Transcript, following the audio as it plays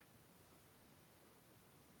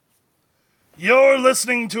You're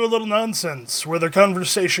listening to A Little Nonsense, where the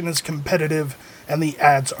conversation is competitive and the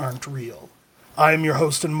ads aren't real. I am your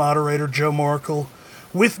host and moderator, Joe Moracle.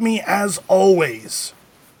 With me, as always,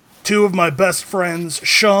 two of my best friends,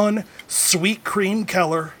 Sean Sweet Cream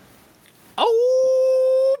Keller.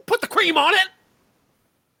 Oh, put the cream on it!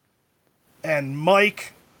 And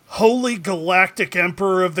Mike, Holy Galactic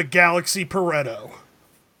Emperor of the Galaxy Pareto.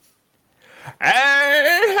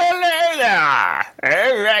 Hello there,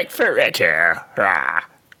 Mike Pareto.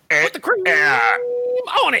 Put the cream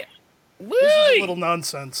on it! This is A Little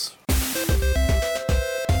Nonsense.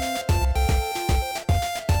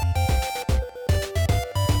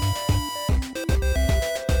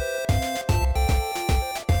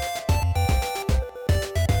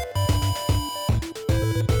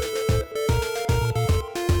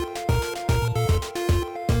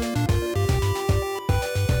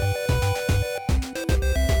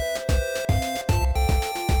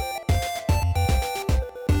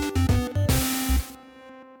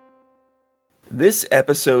 This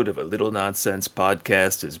episode of A Little Nonsense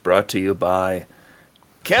podcast is brought to you by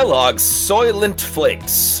Kellogg's Soylent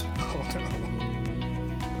Flakes.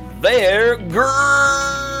 They're Greg.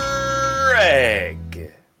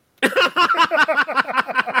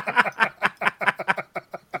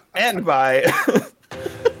 And by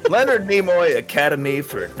Leonard Nimoy Academy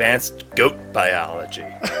for Advanced Goat Biology.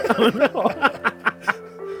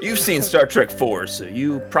 You've seen Star Trek 4, so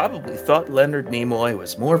you probably thought Leonard Nimoy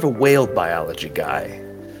was more of a whale biology guy.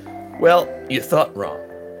 Well, you thought wrong.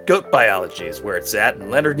 Goat biology is where it's at, and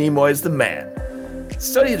Leonard Nimoy is the man.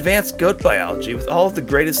 Study advanced goat biology with all of the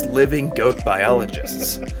greatest living goat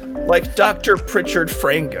biologists, like Dr. Pritchard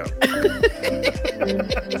Frango.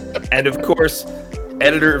 And of course,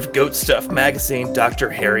 editor of Goat Stuff magazine, Dr.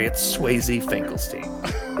 Harriet Swayze Finkelstein.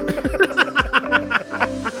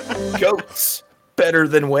 Goats. Better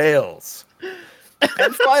than whales.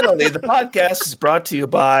 And finally, the podcast is brought to you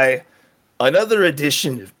by another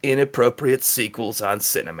edition of Inappropriate Sequels on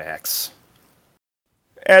Cinemax.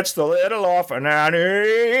 It's the little orphan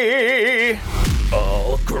Annie,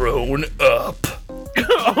 all grown up.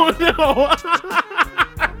 Oh no!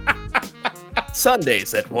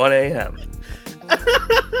 Sundays at 1 a.m.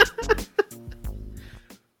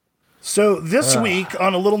 So this week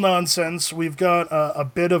on A Little Nonsense, we've got a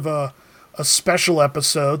bit of a special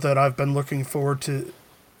episode that I've been looking forward to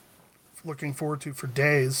for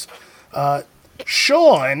days.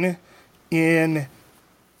 Sean, in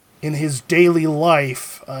his daily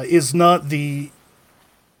life, is not the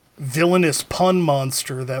villainous pun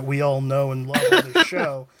monster that we all know and love on this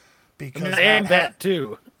show, because that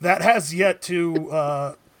too. That has yet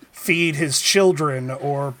to feed his children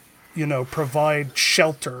or, provide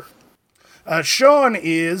shelter. Sean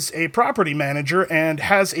is a property manager and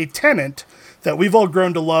has a tenant that we've all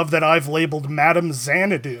grown to love that I've labeled Madame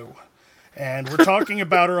Xanadu. And we're talking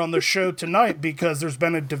about her on the show tonight because there's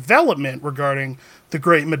been a development regarding the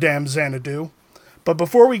great Madame Xanadu. But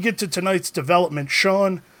before we get to tonight's development,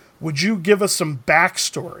 Sean, would you give us some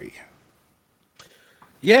backstory?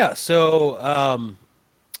 Yeah, so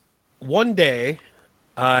one day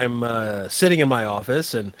I'm sitting in my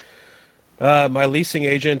office and my leasing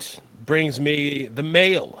agent brings me the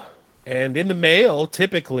mail. And in the mail,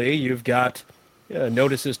 typically, you've got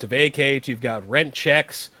notices to vacate, you've got rent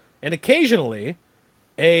checks, and occasionally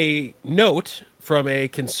a note from a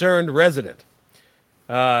concerned resident.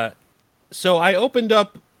 So I opened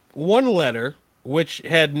up one letter, which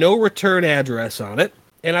had no return address on it,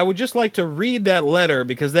 and I would just like to read that letter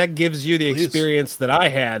because that gives you the experience that I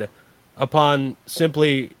had upon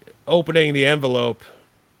simply opening the envelope.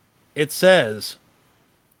 It says,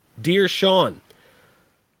 "Dear Sean,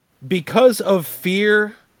 because of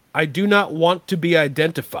fear, I do not want to be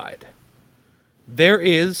identified. There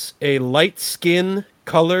is a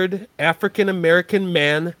light-skin-colored African-American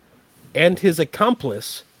man and his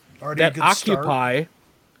accomplice that occupy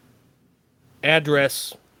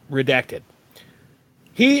address redacted.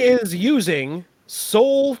 He is using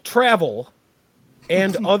soul travel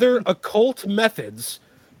and other occult methods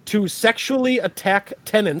to sexually attack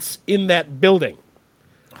tenants in that building,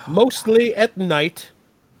 mostly at night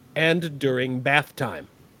and during bath time.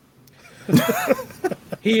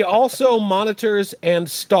 He also monitors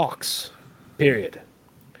and stalks, period.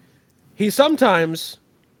 He sometimes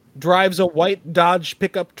drives a white Dodge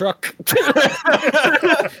pickup truck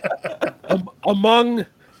among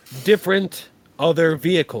different other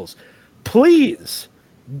vehicles. Please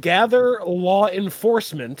gather law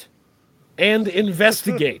enforcement and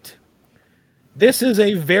investigate. This is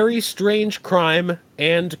a very strange crime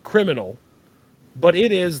and criminal, but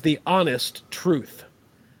it is the honest truth.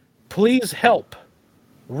 Please help.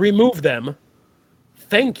 Remove them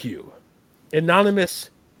Thank you, anonymous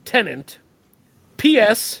tenant.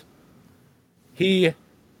 P.S. He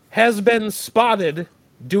has been spotted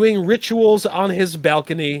doing rituals on his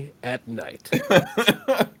balcony at night.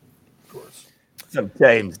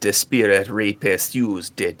 Sometimes the spirit rapist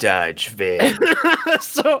used the Dodge van.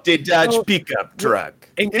 The Dodge pickup truck.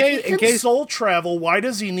 In case soul travel, why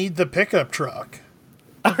does he need the pickup truck?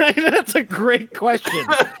 That's a great question.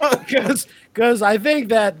 Because I think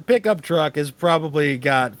that pickup truck has probably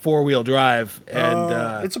got 4-wheel drive.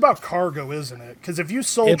 And it's about cargo, isn't it? Because if you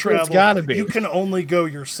soul travel, it's gotta be. You can only go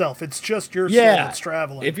yourself. It's just your soul that's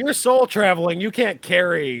traveling. If you're soul traveling, you can't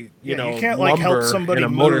carry, you can't help somebody in a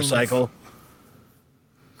move. motorcycle.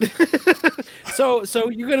 So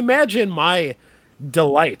you can imagine my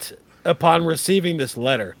delight upon receiving this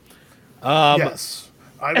letter. Yes.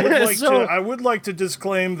 I would like to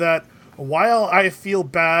disclaim that while I feel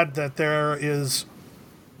bad that there is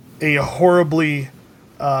a horribly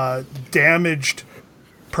damaged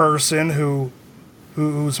person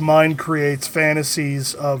whose mind creates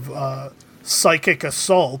fantasies of psychic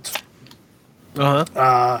assault,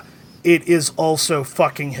 it is also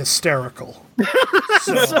fucking hysterical.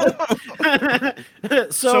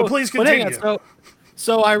 So please continue.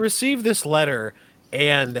 So I received this letter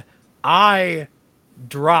and I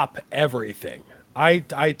drop everything. I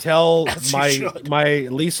tell my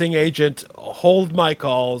leasing agent, hold my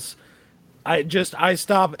calls. I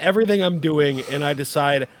stop everything I'm doing and I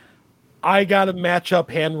decide I gotta match up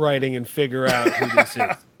handwriting and figure out who this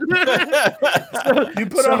is. You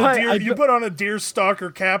put on a deer stalker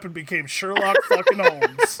cap and became Sherlock fucking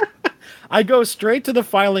Holmes. I go straight to the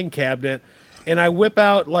filing cabinet and I whip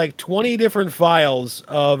out like 20 different files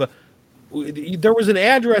of. There was an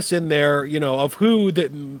address in there, of who the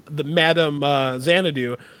Madame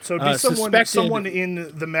Xanadu. So it'd be someone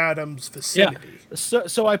in the Madame's vicinity. Yeah.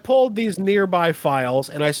 So I pulled these nearby files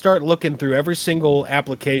and I start looking through every single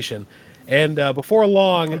application. And before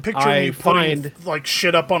long, I find like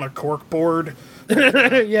shit up on a cork board.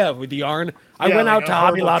 Yeah, with the yarn. I went out to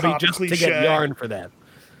Hobby Lobby just to get yarn for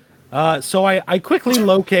that. So I quickly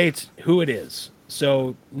locate who it is.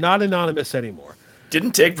 So not anonymous anymore.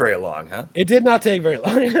 Didn't take very long, huh? It did not take very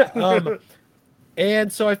long. And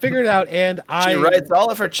so I figured it out, and She writes all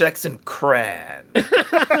of her checks in crayon.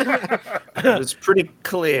 It was pretty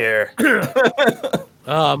clear.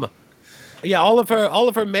 Yeah, all of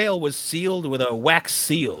her mail was sealed with a wax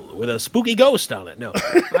seal with a spooky ghost on it. No,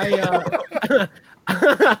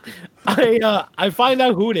 I find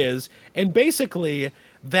out who it is, and basically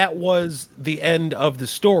that was the end of the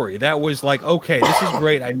story. That was like, okay, this is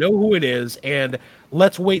great. I know who it is, and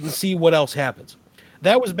let's wait and see what else happens.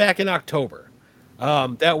 That was back in October.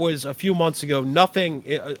 That was a few months ago. Nothing.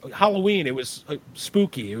 Halloween. It was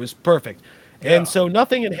spooky. It was perfect, and so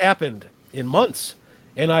nothing had happened in months,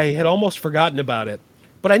 and I had almost forgotten about it.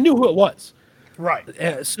 But I knew who it was. Right.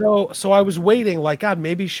 So I was waiting, like, God,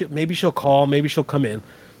 maybe she'll call, maybe she'll come in.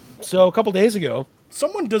 So a couple days ago,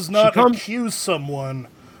 someone does not accuse someone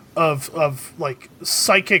of like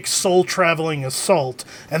psychic soul traveling assault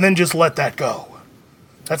and then just let that go.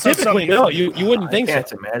 That's typically no. You wouldn't think so. I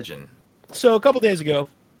can't imagine. So a couple days ago,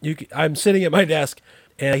 I'm sitting at my desk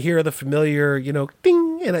and I hear the familiar,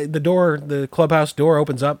 ding, and the clubhouse door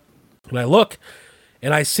opens up, and I look,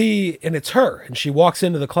 and I see, and it's her, and she walks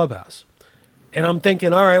into the clubhouse, and I'm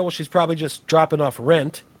thinking, all right, well, she's probably just dropping off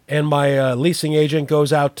rent, and my leasing agent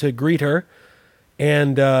goes out to greet her,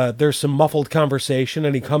 and there's some muffled conversation,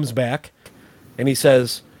 and he comes back, and he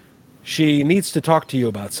says, she needs to talk to you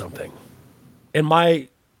about something, and my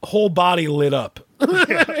whole body lit up.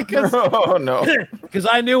 Oh no! Because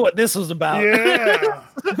I knew what this was about. Yeah,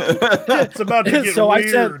 it's about to get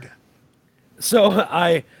weird.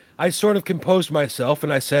 I sort of composed myself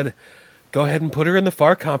and I said, "Go ahead and put her in the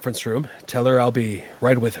far conference room. Tell her I'll be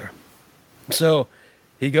right with her." So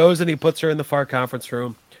he goes and he puts her in the far conference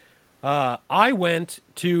room. I went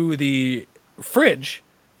to the fridge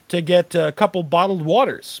to get a couple bottled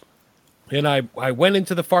waters, and I went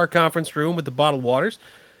into the far conference room with the bottled waters.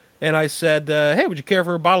 And I said, hey, would you care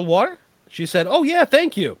for a bottle of water? She said, oh, yeah,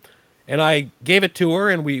 thank you. And I gave it to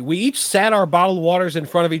her, and we each sat our bottled waters in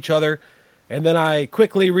front of each other. And then I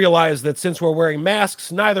quickly realized that since we're wearing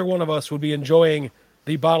masks, neither one of us would be enjoying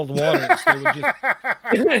the bottled waters. They would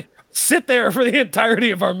just sit there for the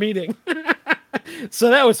entirety of our meeting.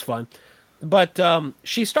 So that was fun. But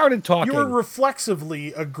she started talking. You were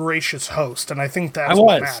reflexively a gracious host, and I think that's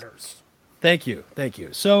what matters. Thank you.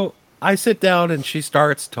 So I sit down and she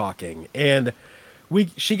starts talking, and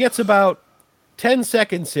she gets about 10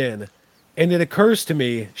 seconds in, and it occurs to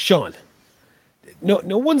me, Sean,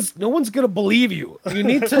 no one's gonna believe you. You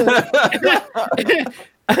need to.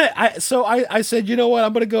 I said, you know what?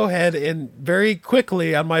 I'm gonna go ahead and very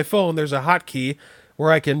quickly on my phone. There's a hotkey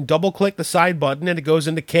where I can double click the side button and it goes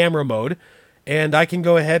into camera mode, and I can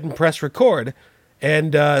go ahead and press record.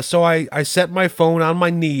 And so I set my phone on my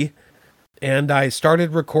knee, and I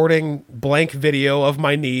started recording blank video of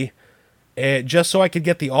my knee, just so I could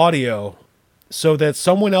get the audio, so that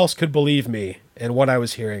someone else could believe me and what I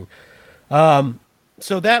was hearing.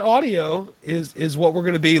 So that audio is what we're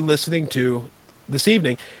going to be listening to this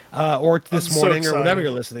evening, or this morning, or whenever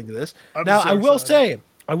you're listening to this. I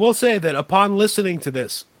will say that upon listening to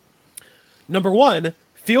this, number one,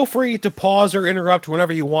 feel free to pause or interrupt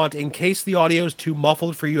whenever you want in case the audio is too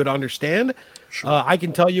muffled for you to understand. Sure. I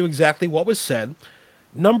can tell you exactly what was said.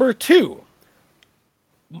 Number two,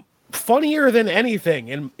 funnier than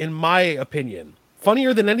anything, in my opinion,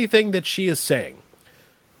 funnier than anything that she is saying,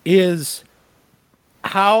 is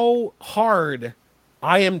how hard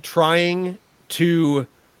I am trying to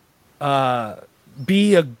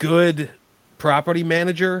be a good property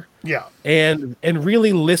manager. Yeah. And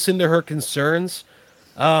really listen to her concerns.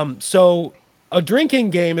 So a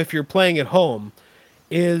drinking game, if you're playing at home,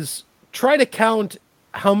 is try to count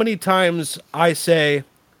how many times I say,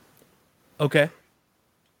 okay.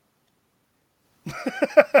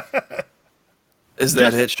 Is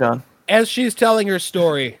that it, Sean? As she's telling her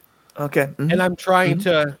story. Okay. Mm-hmm. And I'm trying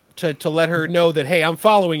to let her know that, hey, I'm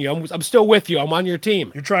following you. I'm still with you. I'm on your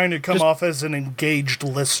team. You're trying to come off as an engaged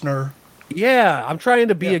listener. Yeah, I'm trying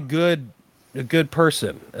to be a good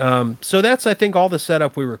person. So that's, I think, all the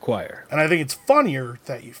setup we require. And I think it's funnier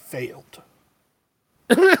that you failed.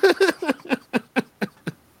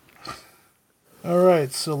 All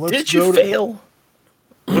right, so let's Did you fail?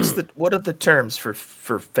 What are the terms for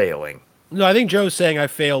failing? No, I think Joe's saying I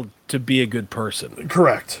failed to be a good person.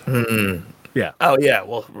 Correct. Mm-hmm. Yeah. Oh yeah.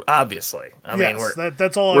 Well, obviously. I mean,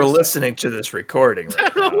 that's all. We're listening to this recording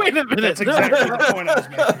right now. Wait a minute. That's exactly the point I was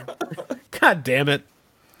making. God damn it.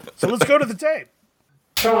 So let's go to the tape.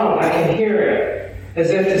 Sean, I can hear it as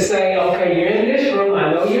if to say, okay, you're in this room.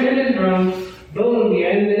 I know you're in this room. Boom, you're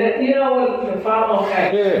in the. You know what? The file.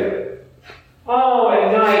 Okay. Yeah. Oh,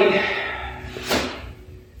 at night.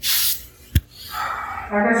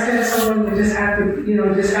 Like I said, someone would just have to be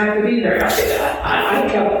there.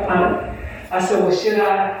 I said, well, should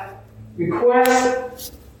I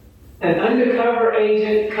request an undercover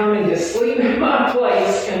agent come and just sleep in my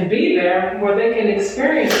place and be there where they can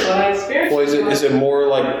experience what I experienced? Well, is it more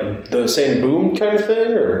like the same boom kind of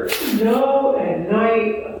thing, or? No, at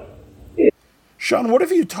night. Sean, what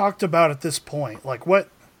have you talked about at this point? Like what?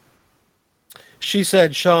 She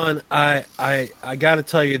said, Sean, I got to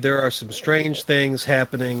tell you, there are some strange things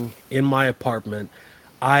happening in my apartment.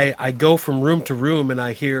 I go from room to room and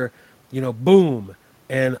I hear, boom.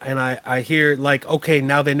 And I hear like, okay,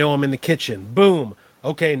 now they know I'm in the kitchen. Boom.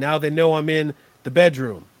 Okay, now they know I'm in the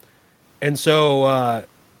bedroom. And so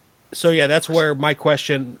yeah, that's where my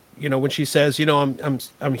question, when she says,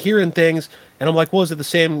 I'm hearing things, and I'm like, well, is it the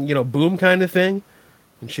same, boom kind of thing?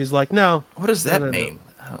 And she's like, no. What does that mean?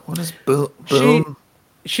 What is boom?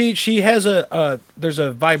 She has there's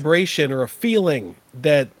a vibration or a feeling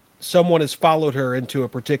that someone has followed her into a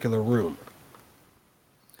particular room.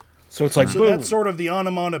 So it's like so boom. That's sort of the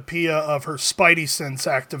onomatopoeia of her spidey sense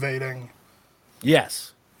activating.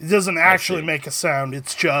 Yes. It doesn't actually make a sound.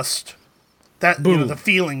 It's just that the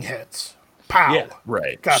feeling hits. Pow. Yeah.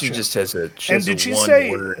 Right. Gotcha. She just has a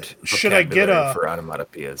word should I get for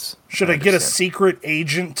onomatopoeias. Should I get a secret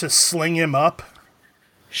agent to sling him up?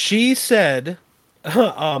 She said,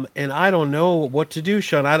 and I don't know what to do,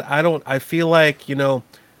 Sean. I feel like,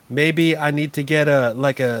 maybe I need to get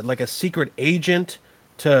a secret agent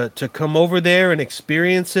to come over there and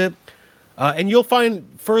experience it. And you'll find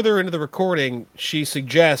further into the recording, she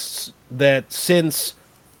suggests that since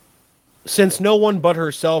no one but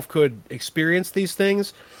herself could experience these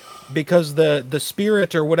things, because the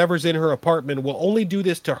spirit or whatever's in her apartment will only do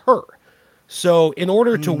this to her. So in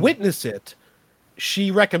order to witness it,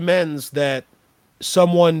 she recommends that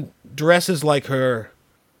someone dresses like her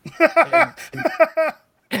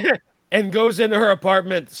and goes into her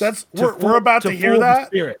apartment. We're about to hear that?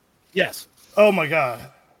 Spirit. Yes. Oh my God.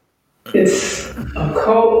 It's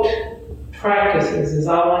occult practices is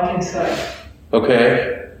all I can say.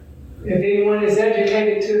 Okay. If anyone is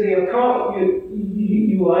educated to the occult,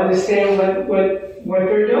 you will understand what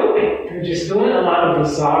they're doing. They're just doing a lot of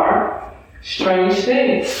bizarre, strange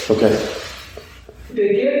things. Okay.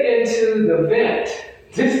 They get into the vent.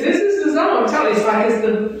 This is the zone. I'm telling you, it's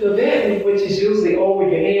the vent, which is usually over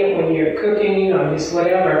your head when you're cooking, just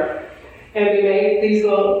whatever. And they make these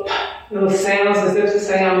little little sounds as if to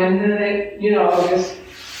say I'm in there. Just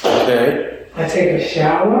Okay. I take a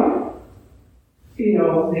shower.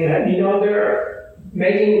 They're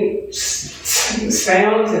making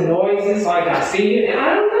sounds and noises like I see it.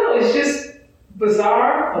 I don't know. It's just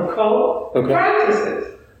bizarre, occult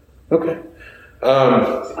practices. Okay.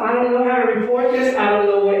 I don't know how to report this. I don't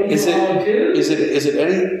know what you all do. Is it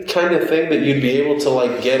any kind of thing that you'd be able to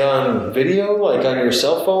like get on video, like on your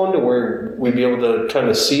cell phone, to where we'd be able to kind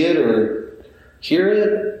of see it or hear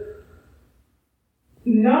it?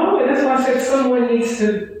 No, that's why I said someone needs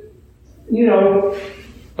to, be there.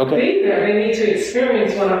 They need to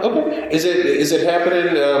experience what I'm. Okay. Is it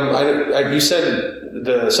happening? You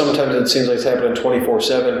said sometimes it seems like it's happening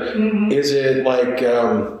 24/7. Mm-hmm. Is it like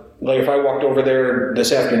if I walked over there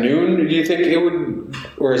this afternoon, do you think it would,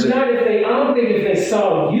 or is it? I don't think if they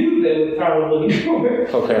saw you, they would probably do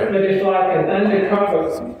it. Okay. But if like an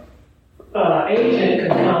undercover agent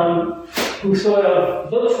could come, who sort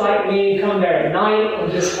of looks like me, come there at night or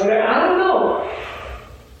just whatever, I don't know.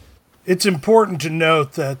 It's important to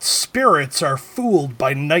note that spirits are fooled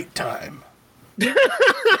by nighttime.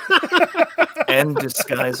 And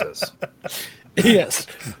disguises. Yes.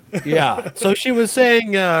 Yeah. So she was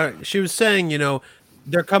saying, they're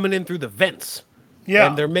coming in through the vents. Yeah.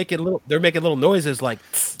 And they're making little noises like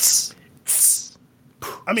tss, tss.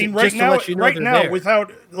 I mean, right now,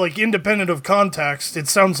 without like independent of context, it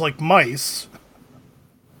sounds like mice.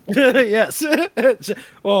 Yes.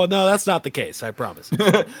 Well, no, that's not the case, I promise.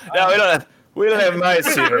 No, we don't have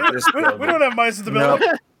mice here at this building. We don't have mice at the building.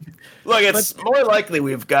 Look, it's more likely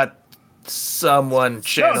we've got someone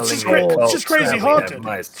channeling it's just crazy haunted.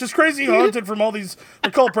 It's just crazy haunted from all these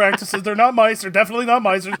occult practices. They're not mice. They're definitely not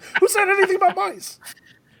mice. Who said anything about mice?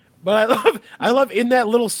 But I love in that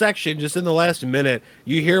little section, just in the last minute,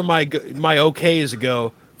 you hear my okays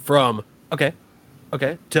go from okay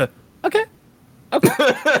to okay.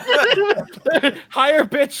 Higher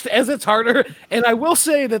pitched as it's harder. And I will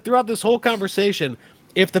say that throughout this whole conversation,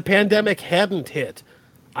 if the pandemic hadn't hit,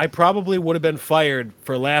 I probably would have been fired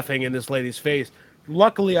for laughing in this lady's face.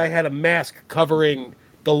 Luckily, I had a mask covering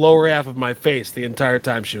the lower half of my face the entire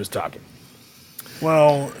time she was talking.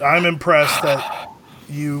 Well, I'm impressed that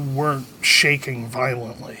you weren't shaking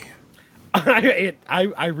violently.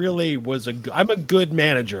 I really was I'm a good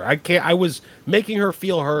manager. I was making her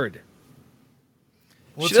feel heard.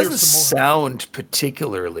 She doesn't sound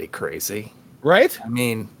particularly crazy, right? I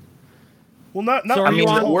mean, well, not. So I mean,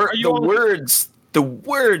 the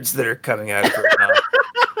words that are coming out of her mouth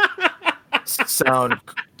sound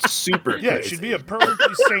super crazy. Yeah, she'd be a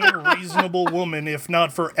perfectly sane, reasonable woman if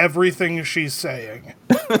not for everything she's saying.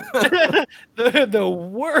 The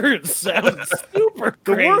words sound super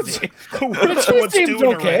crazy. The words are what's doing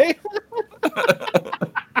okay.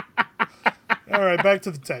 All right, back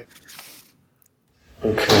to the tape.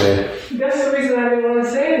 Okay. That's the reason I didn't want to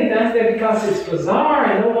say anything. That's that because it's bizarre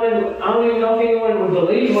and I don't even know if anyone would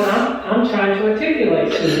believe what I'm trying to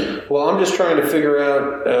articulate to you. Well, I'm just trying to figure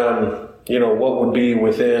out, what would be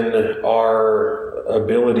within our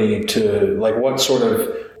ability to, like, what sort of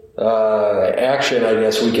action, I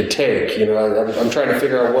guess, we could take. I'm trying to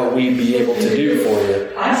figure out what we'd be able to do for you.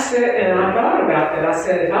 I said, and I thought about that. I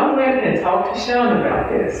said, if I went and talked to Sean about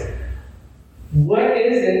this, what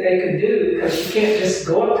is it they could do? Because you can't just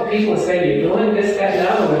go up to people and say, you're doing this, that, and the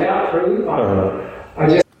other without proof.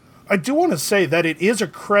 I do want to say that it is a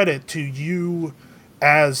credit to you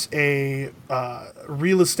as a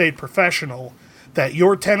real estate professional that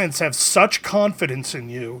your tenants have such confidence in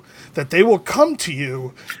you that they will come to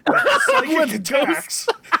you with psychic attacks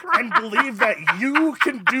and believe that you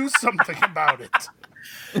can do something about it.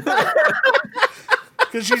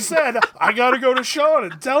 Because she said, I got to go to Sean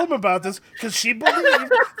and tell him about this because she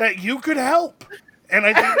believed that you could help. And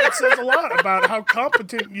I think that says a lot about how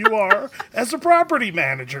competent you are as a property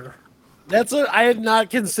manager. I had not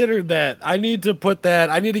considered that. I need to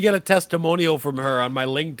get a testimonial from her on my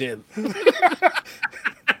LinkedIn.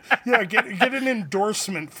 Yeah, get an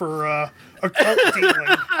endorsement for occult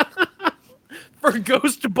dealing. For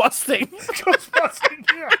ghost busting. Ghost busting,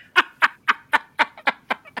 yeah.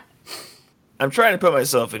 I'm trying to put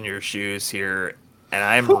myself in your shoes here, and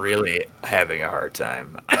I'm really having a hard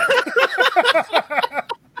time.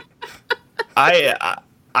 I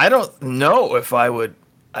don't know if I would.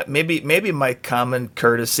 Maybe my common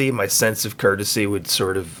courtesy, my sense of courtesy, would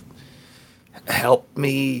sort of help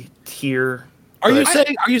me here. Are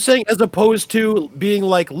you saying as opposed to being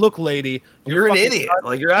like, look, lady, you're an idiot.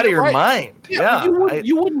 Like, you're out of your mind. Yeah.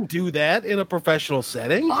 You wouldn't do that in a professional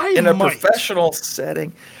setting. Professional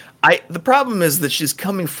setting. The problem is that she's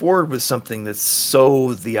coming forward with something that's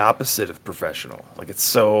so the opposite of professional. Like, it's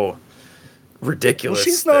so ridiculous. Well,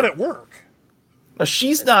 she's not at work. No,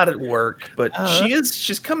 she's not at work, but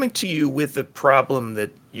she's coming to you with a problem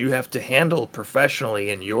that you have to handle professionally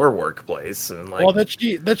in your workplace, and like, well, that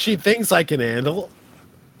she thinks I can handle.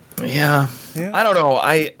 Yeah. I don't know.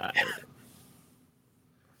 I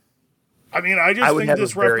mean, I just think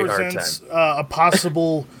this represents a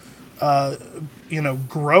possible,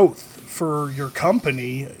 growth for your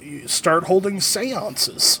company. You start holding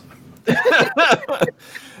seances.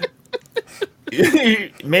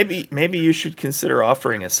 Maybe you should consider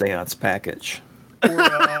offering a seance package. Or,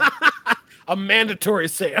 a mandatory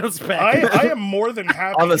seance package. I am more than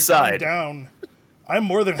happy on the to side. come down. I'm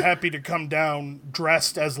more than happy to come down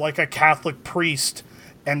dressed as like a Catholic priest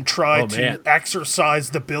and try to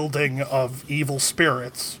exorcise the building of evil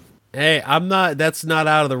spirits. Hey, that's not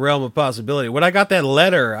out of the realm of possibility. When I got that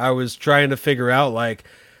letter, I was trying to figure out, like,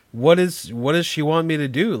 what does she want me to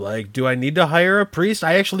do? Like, do I need to hire a priest?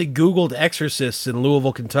 I actually Googled exorcists in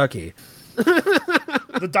Louisville, Kentucky.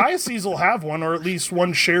 The diocese will have one, or at least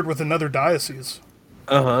one shared with another diocese.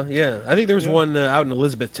 Yeah. I think there's one out in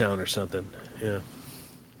Elizabethtown or something. Yeah.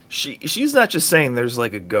 She's not just saying there's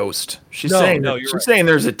like a ghost. She's saying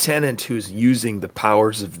there's a tenant who's using the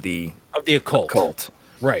powers of the occult.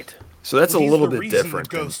 Right. So that's a little bit different.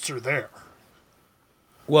 The ghosts are there.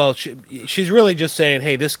 Well, she's really just saying,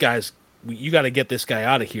 "Hey, you got to get this guy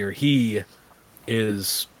out of here. He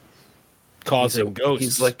is causing ghosts.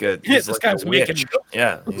 He's like a this like guy's a making witch.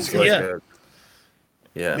 Yeah, he's like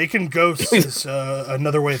making ghosts is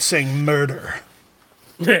another way of saying murder.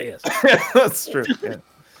 Yes, that's true. Yeah.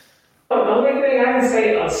 The only thing I can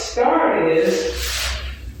say a start is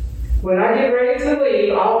when I get ready to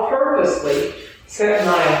leave, I'll purposely set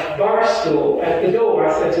my bar stool at the door.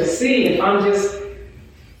 I said to see if I'm just,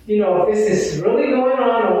 if this is really going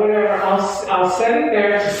on or whatever, I'll set it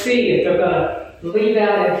there to see if they're gonna leave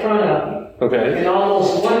out in front of me. Okay. And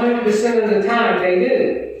almost 100% of the time they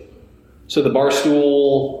did. So the bar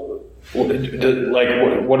stool, what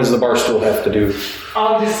does the bar stool have to do?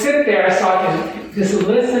 I'll just sit there so I can just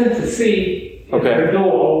listen to see if the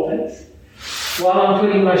door opens while I'm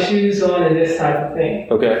putting my shoes on and this type of thing.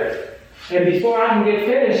 Okay. And before I can get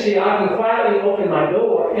finished, I can quietly open my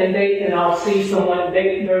door and I'll see someone,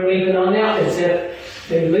 they're leaving on out as if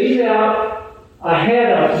they leave out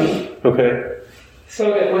ahead of me. Okay.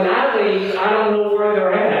 So that when I leave, I don't know where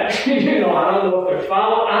they're at. I don't know if they're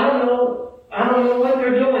following. I don't know what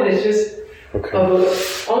they're doing. It's just the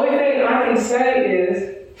only thing I can say is,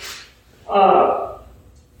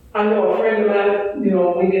 I know a friend of mine,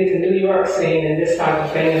 we did the New York scene and this type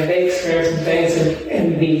of thing, and they experienced some things,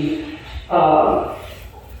 and the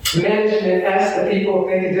management asked the people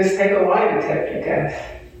if they could just take a lie detector test.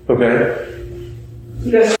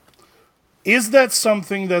 Okay. Is that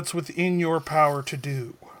something that's within your power to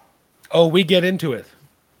do? Oh, we get into it.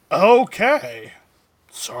 Okay.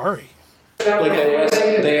 Sorry. Like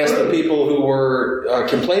they asked the people who were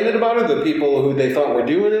complaining about it, the people who they thought were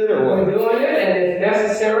doing it, or what? We're doing it, and if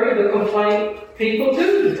necessary, the complaint people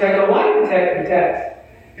too to take a lie detector test.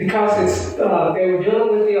 Because it's they were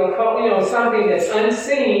dealing with the occult, something that's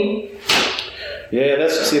unseen. Yeah,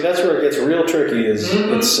 that's where it gets real tricky.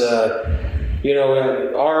 It's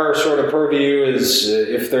our sort of purview is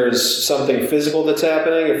if there's something physical that's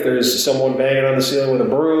happening, if there's someone banging on the ceiling with a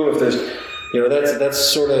broom, if there's that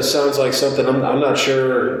sort of sounds like something I'm not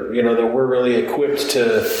sure that we're really equipped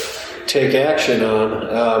to take action on.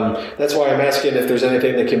 That's why I'm asking if there's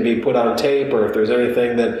anything that can be put on tape, or if there's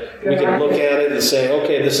anything that we can look at it and say,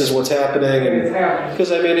 okay, this is what's happening.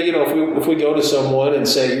 Because if we go to someone and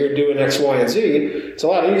say you're doing X, Y, and Z, it's a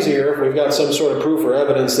lot easier if we've got some sort of proof or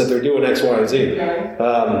evidence that they're doing X, Y, and Z.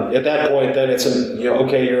 At that point, then it's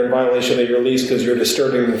you're in violation of your lease because you're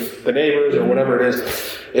disturbing the neighbors or whatever it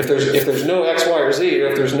is. If there's no X, Y, or Z, or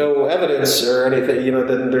if there's no evidence or anything,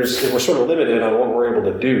 then we're sort of limited on what we're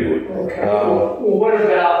able to do. Okay. Well, what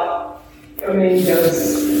about?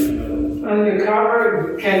 Does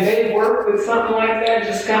undercover? Can they work with something like that?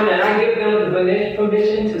 Just come and I give them the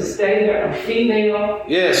permission to stay there. A female.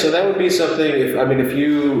 Yeah, so that would be something. If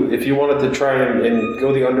you wanted to try and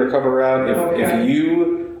go the undercover route, if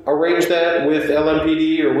you arrange that with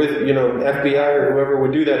LMPD or with FBI or whoever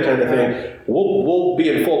would do that kind of thing, we'll be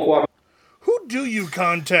in full cooperation. Who do you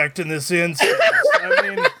contact in this instance?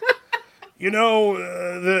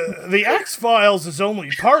 The X-Files is only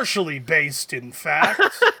partially based in fact.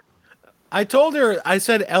 I told her, I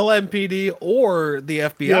said LMPD or the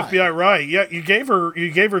FBI. The FBI, right. Yeah, you gave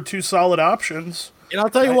her two solid options. And I'll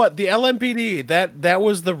tell you what, the LMPD, that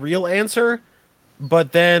was the real answer,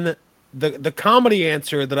 but then the comedy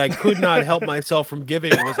answer that I could not help myself from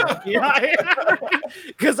giving was FBI.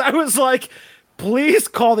 Because I was like, please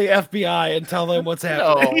call the FBI and tell them what's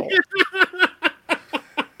happening.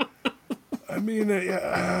 I mean,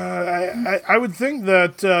 I would think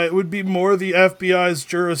that it would be more the FBI's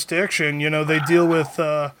jurisdiction. You know, they deal with...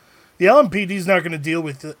 the LMPD's not going to deal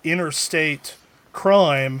with the interstate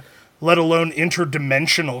crime, let alone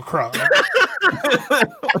interdimensional crime.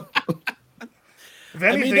 If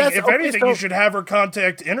anything, you should have her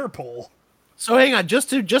contact Interpol. So hang on, just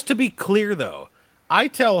to be clear though, I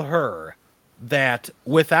tell her that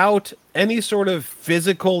without any sort of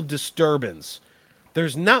physical disturbance,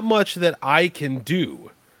 there's not much that I can do.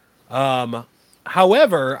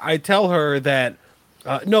 However, I tell her that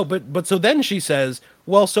no, but so then she says,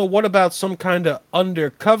 well, so what about some kind of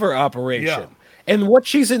undercover operation? Yeah. And what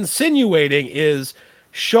she's insinuating is,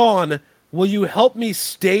 Sean, will you help me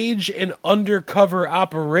stage an undercover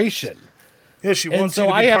operation? Yeah, she wants so you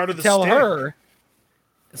to I be have part to of the tell sting. her.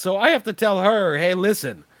 So I have to tell her, hey,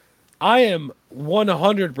 listen, I am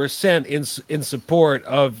 100% in support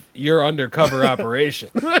of your undercover operation.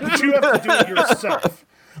 But you have to do it yourself.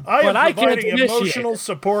 I am I can't providing initiate emotional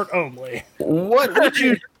support only. What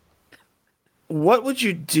would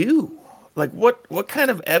you do? Like, what kind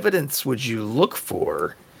of evidence would you look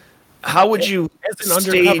for? How would you As an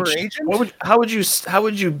undercover agent? How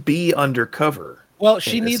would you be undercover? Well,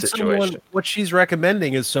 she in this needs situation? someone. What she's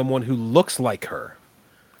recommending is someone who looks like her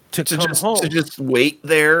to come home. To just wait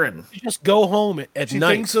there and Just go home at She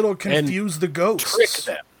night. thinks it'll and confuse the ghosts. trick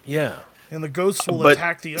them. Yeah. And the ghosts will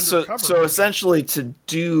attack the undercover. So essentially, to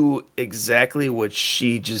do exactly what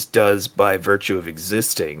she just does by virtue of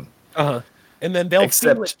existing, And then they'll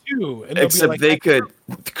feel it too. And they'll be like, they could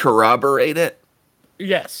corroborate it.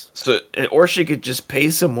 yes. So, or she could just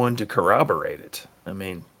pay someone to corroborate it. I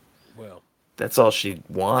mean, Well, that's all she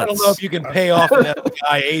wants. I don't know if you can pay off an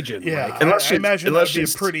FBI agent. yeah, Mike. Unless I imagine that'd be a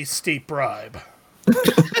she's- pretty steep bribe.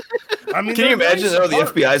 I mean, Can you they're imagine nice though? The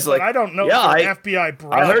partners, FBI's but like, I don't know yeah, if the FBI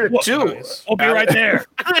bribe. I heard it too. Nice. We'll be right there.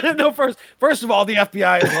 No, first of all, the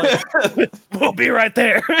FBI is like, we'll be right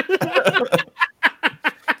there.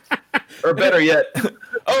 Or better yet,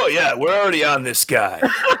 oh yeah, we're already on this guy.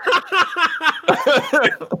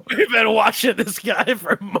 We've been watching this guy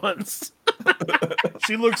for months.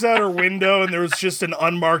 She looks out her window and there's just an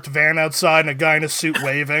unmarked van outside and a guy in a suit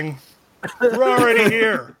waving. We're already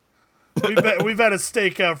here. We've had a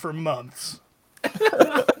stakeout for months.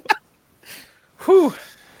 Whew.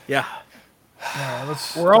 Yeah.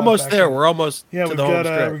 We're almost there. We're almost Yeah, to we've the home got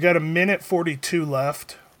stretch. we've got a minute 42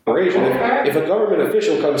 left. If a government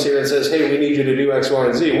official comes here and says, "Hey, we need you to do X, Y,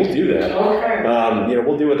 and Z," we'll do that. Okay.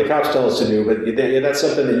 We'll do what the cops tell us to do, but that's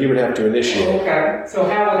something that you would have to initiate. Okay. So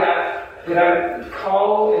how would I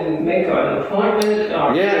call and make an appointment?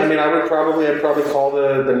 Or Yeah, I mean, I'd probably call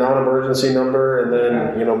the non-emergency number and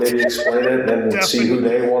then maybe explain it and see who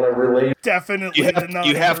they want to relate. Definitely.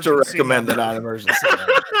 You have to recommend the non-emergency.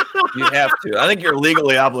 You have to. I think you're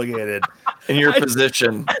legally obligated in your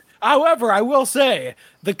position. However, I will say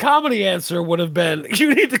the comedy answer would have been,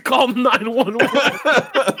 "You need to call 911."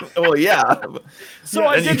 Well, yeah. So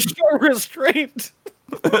I did show restraint.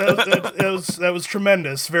 That was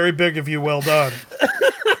tremendous. Very big of you. Well done.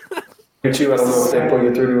 You too. I don't know if they put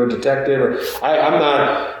you through to a detective or I'm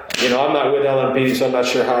not with LMPD, so I'm not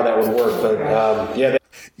sure how that would work. But yeah.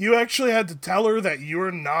 You actually had to tell her that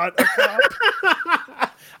you're not a cop?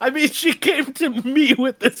 I mean, she came to me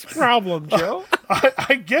with this problem, Joe.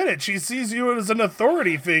 I get it. She sees you as an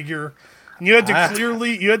authority figure. And you had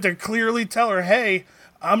to clearly tell her, "Hey,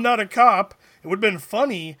 I'm not a cop." It would have been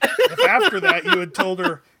funny if after that you had told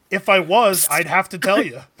her, "If I was, I'd have to tell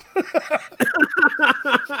you."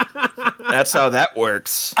 That's how that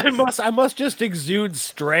works. I must just exude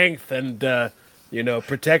strength and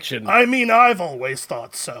protection. I mean, I've always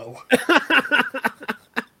thought so.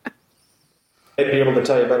 They'd be able to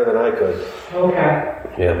tell you better than I could. Okay.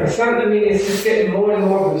 Yeah. And something, I mean, it's just getting more and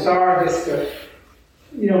more bizarre. Just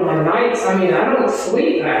my nights, I mean, I don't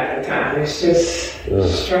sleep half the time. It's just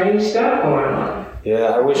strange stuff going on. Yeah,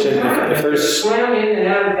 I wish if there's... Slam in and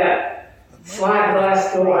out of that slide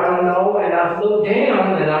glass door, I don't know, and I've looked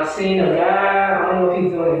down and I've seen a guy, I don't know if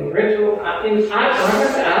he's doing a ritual. I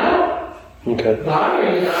don't Okay. bother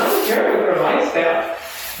me. I don't care what their lifestyle.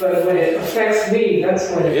 But when it affects me, that's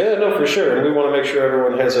when it... Yeah, no, for sure. And we want to make sure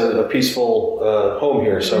everyone has a peaceful home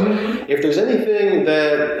here. So if there's anything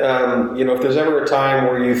that, if there's ever a time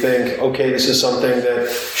where you think, okay, this is something that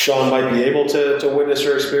Sean might be able to witness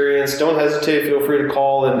or experience, don't hesitate. Feel free to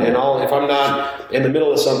call. And if I'm not in the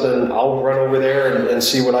middle of something, I'll run over there and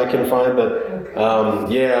see what I can find. But,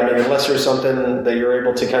 unless there's something that you're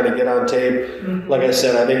able to kind of get on tape, like I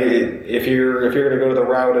said, I think if you're going to go to the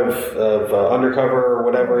route of undercover or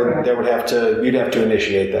whatever, you'd have to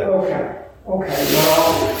initiate that. Okay. Well,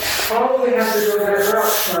 probably have to go that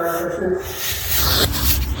route first.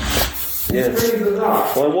 Yeah.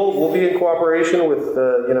 Well, we'll be in cooperation with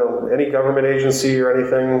any government agency or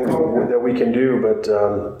anything that we can do. But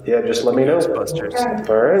just let me know. Ghostbusters.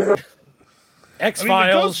 All right.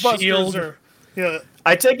 X-Files, Ghostbusters Shield.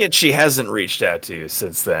 I take it she hasn't reached out to you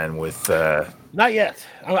since then with... Not yet.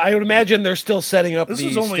 I would imagine they're still setting up. This the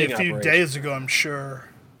was only a sting few operation. days ago, I'm sure.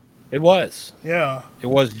 It was. Yeah. It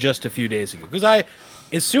was just a few days ago. Because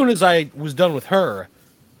as soon as I was done with her,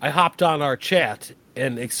 I hopped on our chat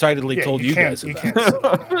and excitedly told you guys about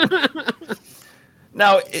it.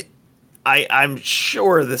 Now, I'm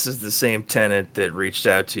sure this is the same tenant that reached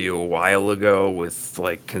out to you a while ago with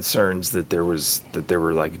like concerns that there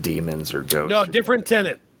were like demons or ghosts. No, different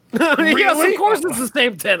tenant. Really? Yes, of course it's the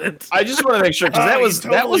same tenant. I just want to make sure because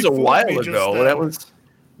that was a while ago. That was.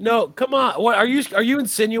 No, come on. What are you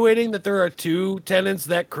insinuating that there are two tenants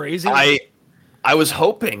that crazy? I was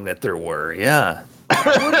hoping that there were. Yeah.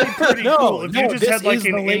 It would be pretty cool if you just this had like is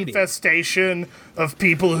an the lady. infestation of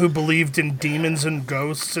people who believed in demons and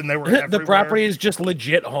ghosts, and they were everywhere. The property is just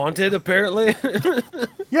legit haunted, apparently.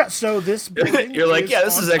 Yeah, so this building You're like,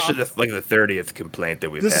 this on is actually top- like the 30th complaint that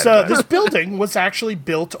we've this had. this building was actually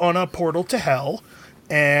built on a portal to hell,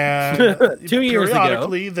 and 2 years ago.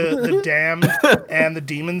 periodically the damned and the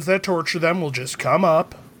demons that torture them will just come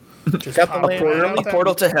up. Just Got the pop land right out out A that-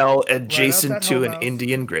 portal to hell that adjacent to hell an house.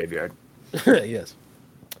 Indian graveyard. Yes.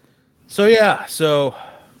 So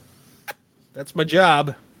that's my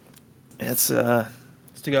job. It's Is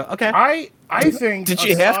to go. Okay. I think. Did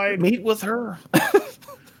you have to aside- meet with her?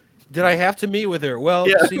 Did I have to meet with her? Well,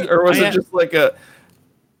 Yeah, see, or was I it had- just like a,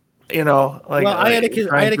 well, I had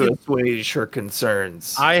to assuage her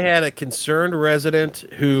concerns. I had a concerned resident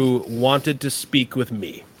who wanted to speak with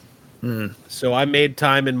me. So I made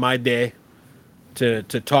time in my day to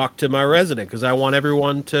talk to my resident because I want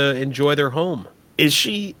everyone to enjoy their home. Does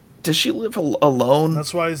she live alone?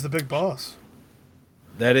 That's why he's the big boss.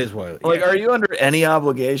 That is why. Like, are you under any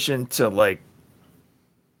obligation to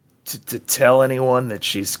to tell anyone that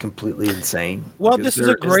she's completely insane? Well, Because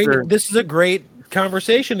this is a great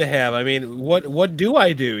conversation to have. I mean, what do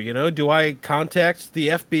I do? You know, do I contact the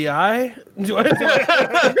FBI? Do I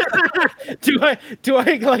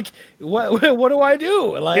like what do I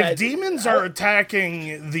do? Like, If demons are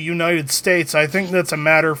attacking the United States, I think that's a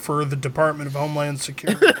matter for the Department of Homeland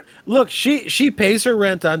Security. look, she pays her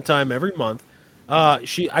rent on time every month.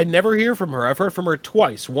 I never hear from her. I've heard from her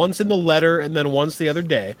twice, once in the letter and then once the other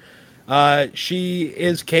day. She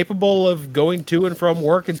is capable of going to and from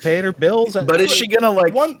work and paying her bills. But is she gonna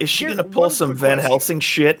pull one some quick Van question. Helsing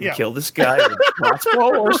shit and Yeah. kill this guy with a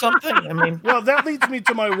crossbow or something? I mean, Well, that leads me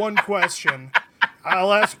to my one question.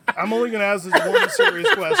 I'm only going to ask this one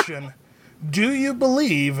serious question. Do you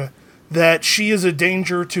believe that she is a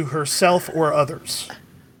danger to herself or others?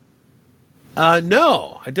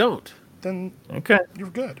 No, I don't. Then okay. you're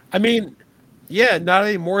good. I mean, yeah, not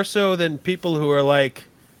any more so than people who are like,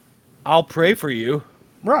 I'll pray for you.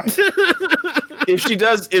 Right.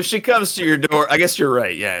 If she comes to your door, I guess you're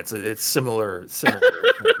right. Yeah, it's similar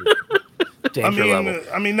danger level.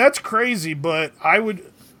 I mean that's crazy, but I would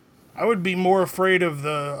be more afraid of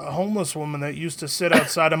the homeless woman that used to sit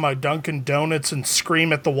outside of my Dunkin' Donuts and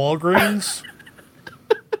scream at the Walgreens.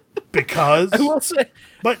 Because I will say,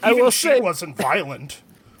 but I even will she say- wasn't violent.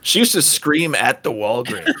 She used to scream at the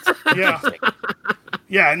Walgreens. Yeah.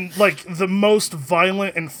 Yeah, and like the most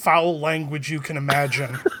violent and foul language you can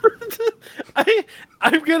imagine.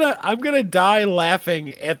 I'm gonna die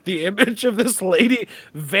laughing at the image of this lady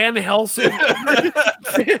Van Helsing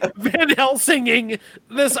Van Helsinging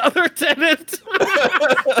this other tenant.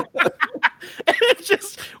 And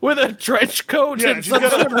just with a trench coat Yeah, and she's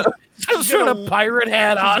got some sort of pirate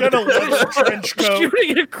hat on, got a leather trench coat.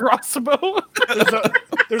 shooting a crossbow.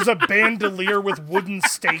 There's a bandolier with wooden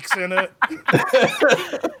stakes in it.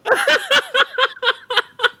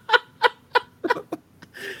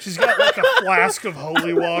 She's got like a flask of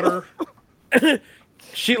holy water.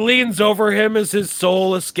 She leans over him as his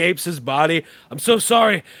soul escapes his body. I'm so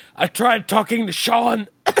sorry. I tried talking to Sean.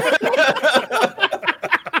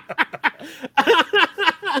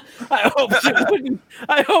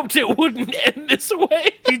 I hoped it wouldn't end this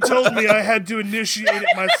way. He told me I had to initiate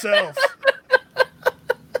it myself.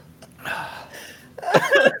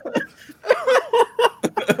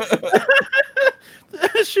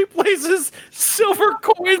 She places silver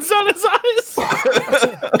coins on his eyes.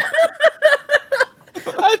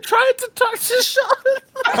 I tried to talk to Sean.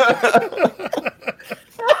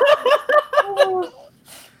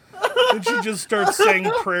 And she just starts saying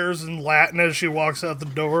prayers in Latin as she walks out the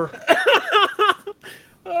door.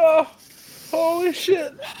 Oh, holy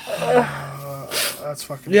shit. That's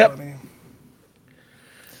fucking funny.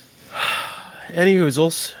 Any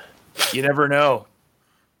oozles. You never know.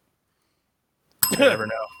 You never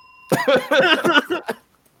know.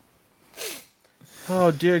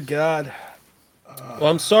 Oh, dear God. Well,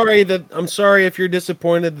 I'm sorry if you're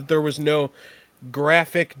disappointed that there was no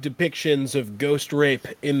graphic depictions of ghost rape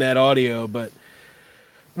in that audio, but...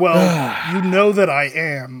 Well, you know that I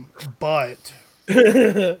am, but...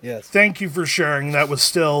 Yes. Thank you for sharing. That was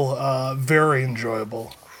still very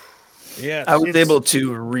enjoyable. Yes. I was able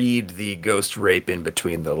to read the ghost rape in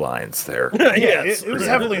between the lines there. Yeah, it was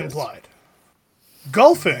heavily implied.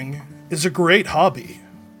 Golfing is a great hobby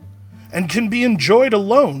and can be enjoyed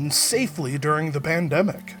alone safely during the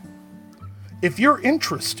pandemic. If you're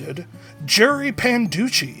interested, Jerry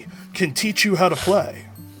Panducci can teach you how to play.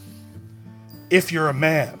 If you're a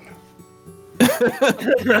man.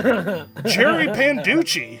 Jerry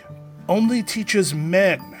Panducci only teaches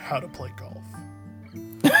men how to play golf.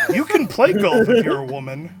 You can play golf if you're a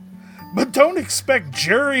woman, but don't expect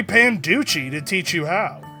Jerry Panducci to teach you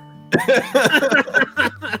how.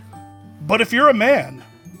 But if you're a man,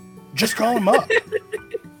 just call him up.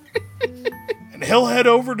 And he'll head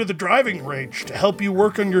over to the driving range to help you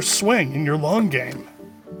work on your swing and your long game.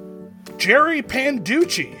 Jerry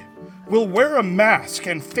Panducci will wear a mask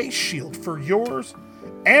and face shield for yours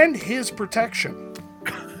and his protection.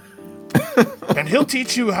 And he'll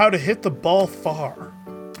teach you how to hit the ball far.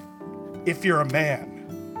 If you're a man.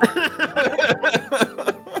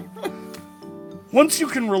 Once you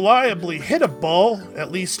can reliably hit a ball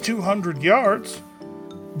at least 200 yards,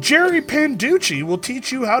 Jerry Panducci will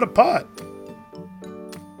teach you how to putt.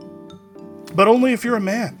 But only if you're a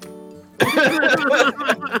man.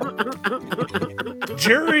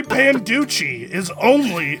 Jerry Panducci is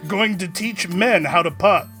only going to teach men how to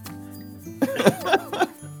putt.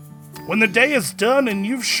 When the day is done and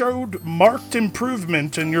you've showed marked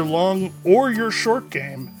improvement in your long or your short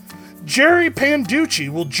game, Jerry Panducci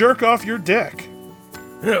will jerk off your dick.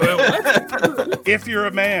 If you're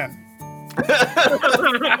a man.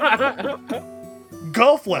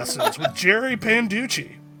 Golf lessons with Jerry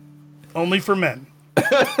Panducci. Only for men.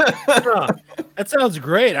 That sounds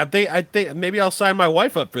great. I think maybe I'll sign my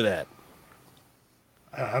wife up for that.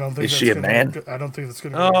 I don't think Is she a man? I don't think that's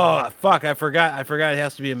gonna. Oh fuck! I forgot. It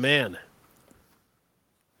has to be a man.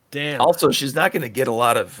 Damn. Also, she's not going to get a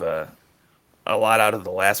lot out of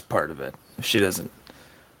the last part of it. If she doesn't,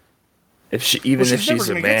 if she's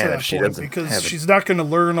a man, if she doesn't, because she's not going to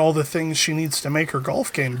learn all the things she needs to make her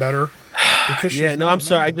golf game better. Because yeah, no, I'm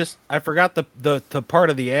sorry. I forgot the part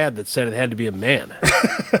of the ad that said it had to be a man.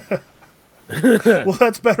 Well,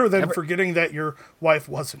 that's better than forgetting that your wife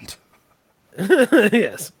wasn't.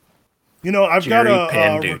 Yes. You know, I've got a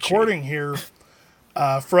Panducci. recording here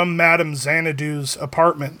from Madame Xanadu's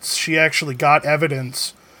apartments. She actually got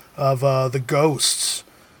evidence of the ghosts.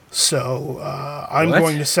 So I'm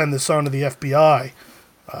going to send this on to the FBI.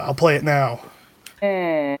 I'll play it now.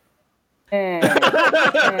 I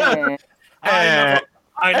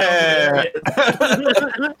know.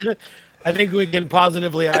 I think we can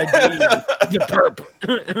positively ID the perp.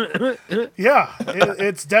 Yeah,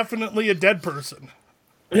 it's definitely a dead person.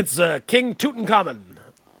 It's King Tutankhamun.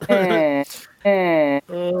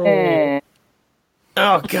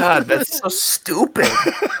 Oh God, that's so stupid.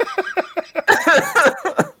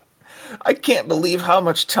 I can't believe how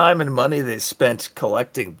much time and money they spent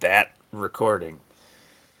collecting that recording.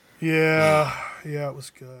 Yeah, it was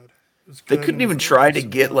good. They couldn't even try to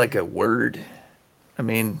get like a word. I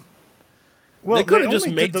mean, well, they could have just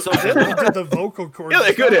only made did something. They only did the vocal cords. Yeah,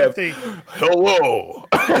 they could have. They, hello.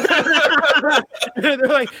 They're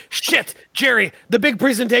like, shit, Jerry, the big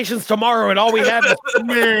presentation's tomorrow and all we have is...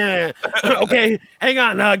 Meh. Okay, hang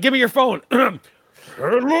on, give me your phone.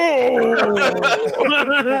 Hello.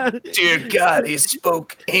 Dear God, he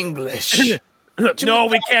spoke English. No,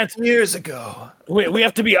 we can't. Years ago. We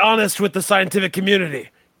have to be honest with the scientific community.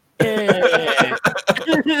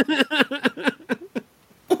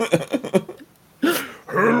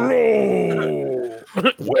 hello.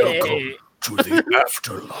 Welcome to the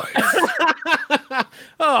afterlife.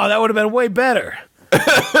 Oh, that would have been way better.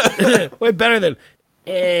 Way better than.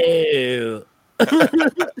 Ew.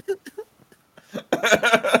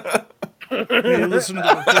 You listen to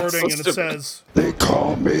the recording and it says, "They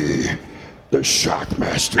call me the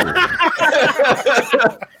Shockmaster."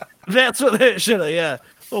 That's what they should have. Yeah.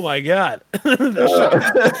 Oh my God. it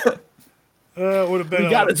would have been. We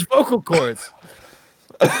got its vocal cords.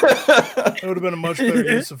 It would have been a much better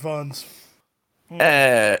use of funds.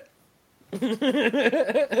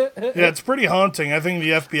 Yeah, it's pretty haunting. I think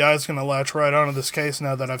the FBI is going to latch right onto this case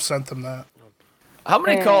now that I've sent them that. How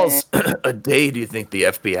many calls a day do you think the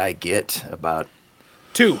FBI get about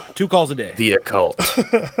Two calls a day. the occult?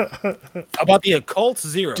 About the occult,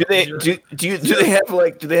 zero. Do they have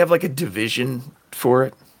like a division for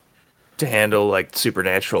it to handle like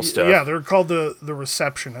supernatural stuff? Yeah, they're called the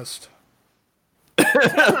receptionist.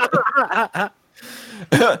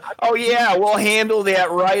 Oh yeah, we'll handle that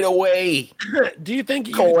right away. Do you think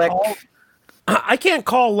you Collect. I can't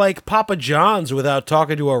call like Papa John's without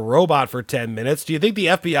talking to a robot for 10 minutes. Do you think the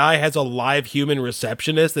FBI has a live human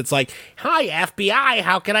receptionist that's like, "Hi FBI,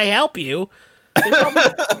 how can I help you?" They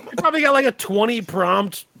probably got like a 20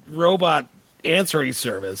 prompt robot answering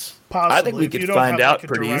service. Possibly. I think we if could you don't find have, out like, a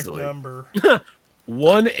pretty direct easily. Number.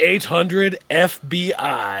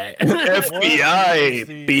 1-800-FBI.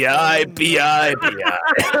 FBI, BI, BI, BI.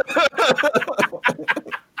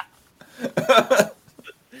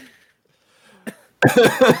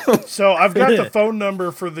 So I've got the phone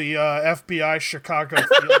number for the FBI Chicago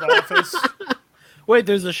field office. Wait,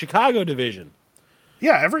 there's a Chicago division.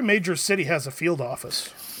 Yeah, every major city has a field office.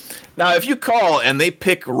 Now, if you call and they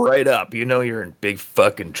pick right up, you know you're in big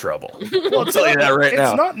fucking trouble. I'll tell you that right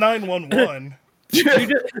now. It's not 911. You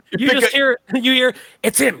hear,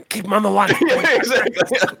 it's him. Keep him on the line.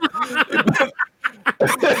 Exactly.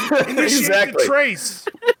 Initiate the trace.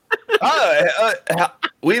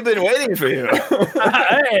 We've been waiting for you.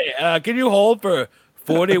 Hey, can you hold for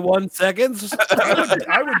 41 seconds?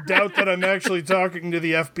 I would doubt that I'm actually talking to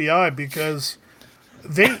the FBI because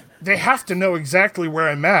they have to know exactly where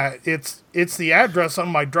I'm at. It's the address on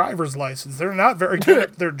my driver's license. They're not very good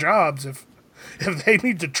at their jobs if they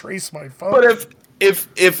need to trace my phone. But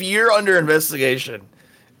if you're under investigation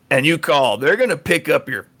and you call, they're going to pick up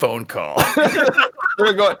your phone call.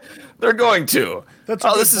 They're going to. That's a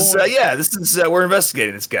good this is point. we're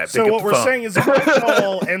investigating this guy. So Pick up what the we're phone. saying is if I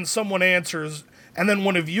call and someone answers, and then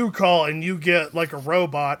one of you call and you get like a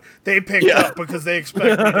robot, they pick up because they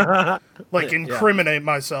expect me to like incriminate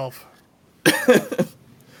myself.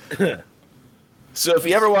 So if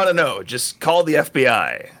you ever want to know, just call the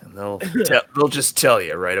FBI and they'll just tell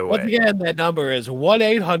you right away. Once again, that number is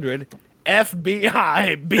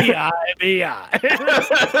 1-800-FBI BI.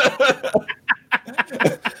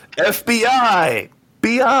 FBI,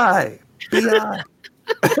 BI, BI.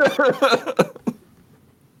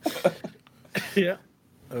 Yeah.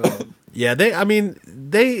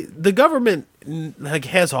 The government like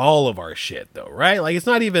has all of our shit though, right? Like it's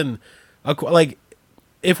not even like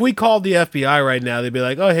if we called the FBI right now, they'd be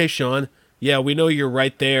like, "Oh, hey, Sean, yeah, we know you're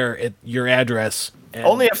right there at your address." And,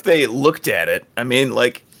 Only if they looked at it. I mean,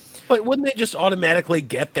 like, but wouldn't they just automatically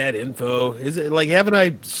get that info? Is it like haven't I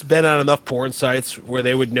been on enough porn sites where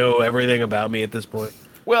they would know everything about me at this point?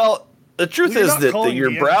 well, the truth Well, you're is not that calling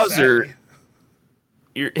your the browser,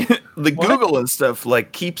 NSA. the Google and stuff,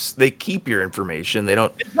 like they keep your information. They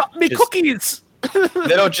don't. Not me Just- cookies.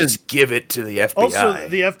 They don't just give it to the FBI. Also,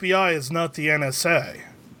 the FBI is not the NSA.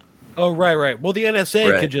 Oh, right. Well, the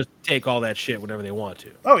NSA Right. could just take all that shit whenever they want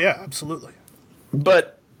to. Oh yeah, absolutely.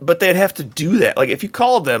 But they'd have to do that. Like if you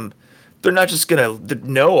call them, they're not just gonna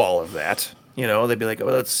know all of that. You know, they'd be like,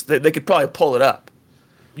 "Oh, they could probably pull it up."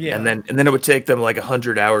 Yeah. And then it would take them like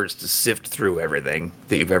 100 hours to sift through everything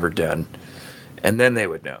that you've ever done, and then they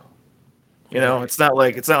would know. You know, it's not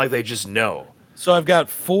like they just know. So I've got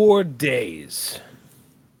 4 days.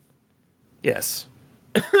 Yes.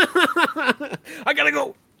 I gotta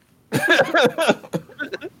go.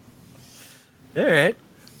 All right.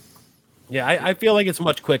 Yeah, I feel like it's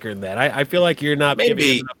much quicker than that. I feel like you're not giving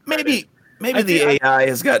Maybe enough- maybe I the feel- AI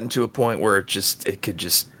has gotten to a point where it could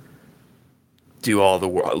just do all the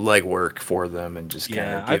legwork for them and just kind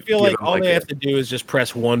Yeah, of. I feel like all they have to do is just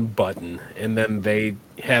press one button, and then they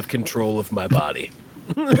have control of my body.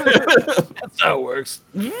 That's how it works.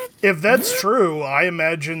 If that's true, I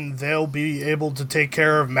imagine they'll be able to take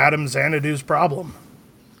care of Madame Xanadu's problem.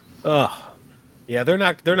 Yeah, they're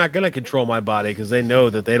not gonna control my body because they know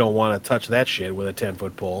that they don't want to touch that shit with a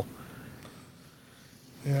 10-foot pole.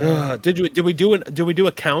 Yeah. Did we do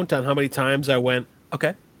a count on how many times I went?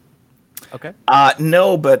 Okay.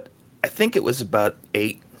 No, but I think it was about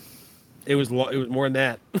 8, It was more than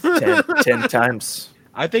that. 10 times.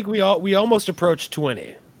 I think we almost approached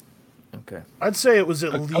 20. Okay. I'd say it was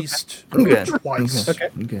at least Okay. twice. Okay.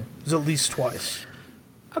 Okay. It was at least twice.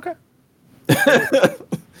 Okay.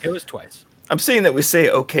 It was twice. I'm saying that we say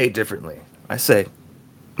okay differently. I say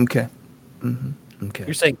okay. Mm-hmm. Okay.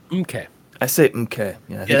 You're saying okay. I say okay.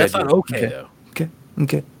 Yeah, I think Yeah, that's I not do. okay though. Okay.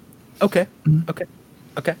 Okay. Okay. Okay.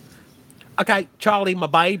 Okay. Okay, Charlie, my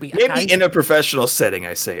baby. Maybe Okay. in a professional setting,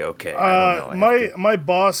 I say okay. I don't know. My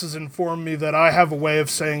boss has informed me that I have a way of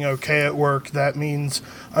saying okay at work. That means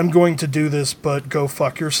I'm going to do this, but go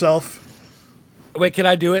fuck yourself. Wait, can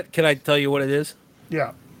I do it? Can I tell you what it is?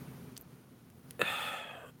 Yeah,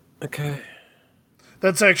 Okay.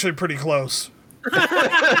 that's actually pretty close.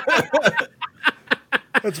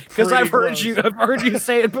 Because I've heard you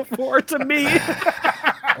say it before to me.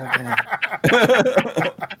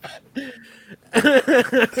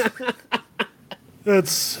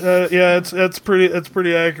 It's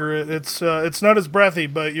pretty accurate. It's not as breathy,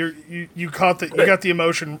 but you got the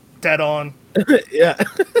emotion dead on. Yeah.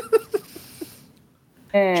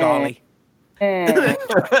 Charlie.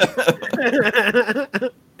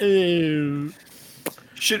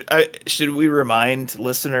 Should we remind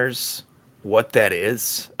listeners what that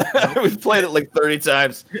is? We've played it like 30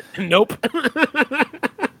 times. Nope.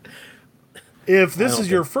 If this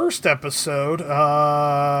is your first episode,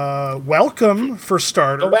 welcome for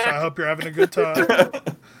starters. I hope you're having a good time.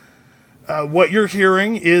 What you're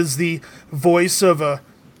hearing is the voice of a,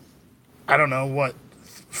 I don't know,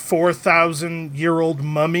 4,000-year-old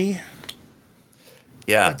mummy.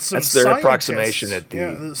 Yeah, that's their approximation at the...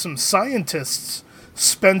 Yeah, some scientists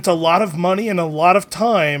spent a lot of money and a lot of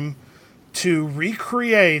time to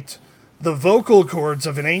recreate the vocal cords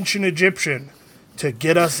of an ancient Egyptian to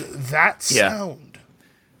get us that sound.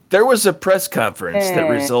 There was a press conference that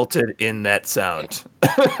resulted in that sound.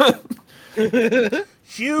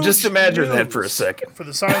 Huge. Just imagine news that for a second. For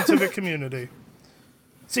the scientific community.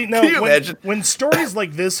 See, now, Can you imagine? When stories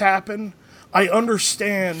like this happen, I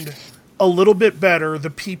understand a little bit better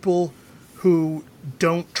the people who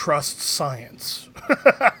don't trust science.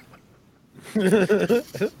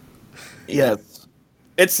 Yes.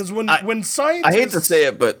 It's Because when scientists... I hate to say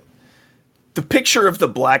it, but the picture of the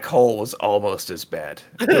black hole was almost as bad.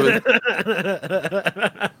 It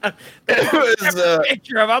was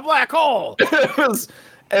Picture of a black hole. It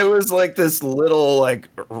was like this little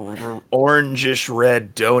like orangish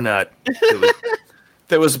red donut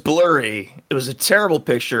that was blurry. It was a terrible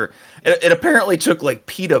picture. It apparently took like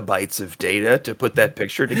petabytes of data to put that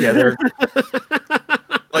picture together.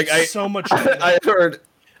 Like so much. I heard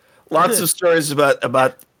lots of stories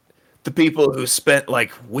about the people who spent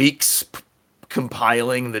like weeks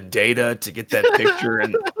compiling the data to get that picture,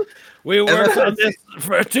 and we worked on this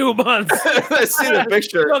for 2 months. I see the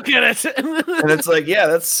picture. Look at it. And it's like, yeah,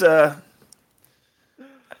 that's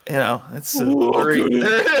it's blurry.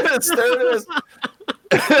 There it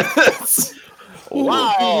is.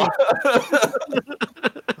 Wow.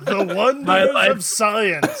 The wonders of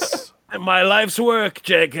science. My life's work,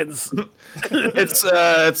 Jenkins. It's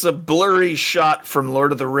a blurry shot from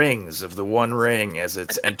Lord of the Rings of the One Ring as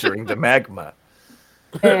it's entering the magma.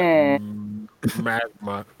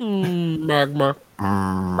 Magma. Magma.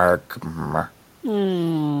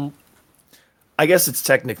 I guess it's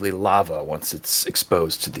technically lava once it's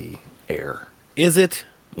exposed to the air. Is it?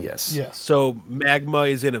 Yes. Yes. So magma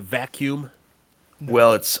is in a vacuum?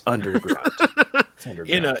 Well, it's underground.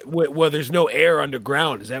 Well, there's no air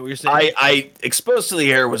underground. Is that what you're saying? I exposed to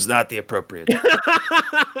the air was not the appropriate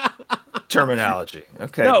terminology.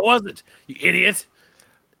 Okay. No, it wasn't. You idiot.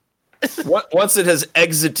 Once it has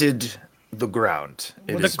exited the ground,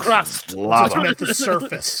 it The is crust. lava. At the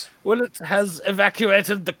surface. Well, it has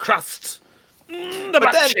evacuated the crust.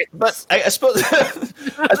 But I suppose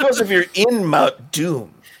if you're in Mount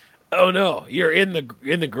Doom, Oh no, you're in the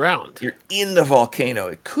ground. you're in the volcano,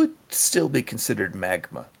 it could still be considered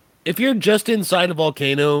magma. If you're just inside a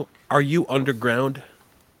volcano, are you underground?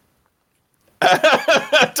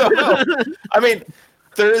 I don't know. I mean,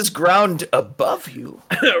 there is ground above you,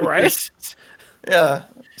 Right? yeah.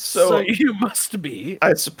 So So you must be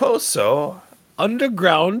I suppose so.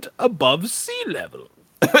 underground above sea level.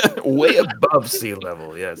 Way above sea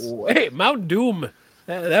level, yes. Wait, Mount Doom.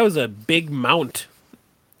 That was a big mount.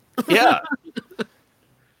 Yeah.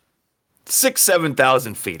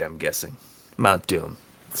 7,000 feet, I'm guessing. Mount Doom.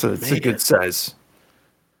 So it's a good size.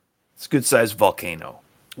 It's a good size volcano.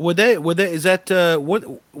 What is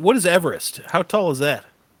Everest? How tall is that?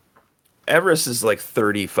 Everest is like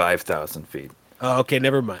 35,000 feet. Oh, okay,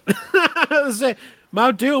 never mind. I was saying,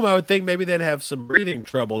 Mount Doom, I would think maybe they'd have some breathing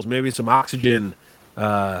troubles, maybe some oxygen.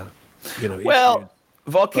 Well, issues.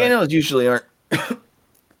 volcanoes usually aren't.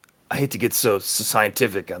 I hate to get so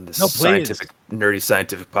scientific on this nerdy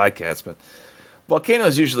scientific podcast, but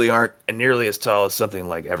volcanoes usually aren't nearly as tall as something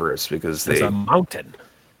like Everest because It's a mountain.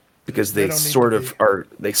 they don't sort need of to be. are.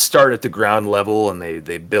 They start at the ground level and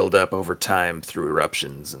they build up over time through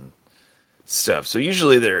eruptions and stuff. So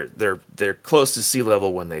usually they're close to sea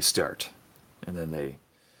level when they start, and then they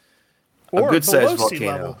or good below sized sea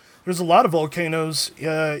volcano. level. There's a lot of volcanoes. Oh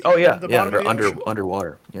yeah, in the yeah, bottom of the ocean.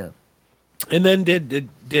 underwater. Yeah. And then did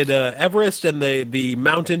Everest and the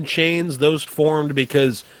mountain chains, those formed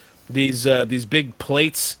because these big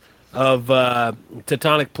plates of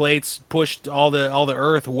tectonic plates pushed all the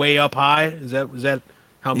earth way up high? Is that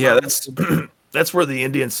how? Yeah, that's where the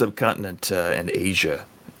Indian subcontinent and Asia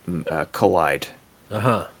collide.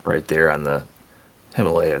 Right there on the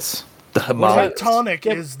Himalayas. The Himalayas. Tectonic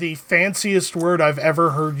is the fanciest word I've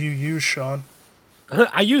ever heard you use, Sean.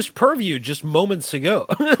 I used purview just moments ago.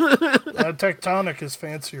 Tectonic is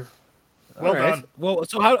fancier. Well done. Well,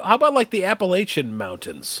 so how about like the Appalachian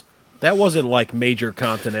Mountains? That wasn't like major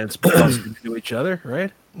continents bumping into each other,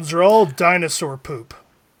 right? Those are all dinosaur poop.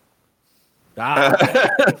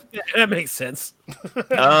 That makes sense.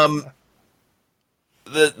 The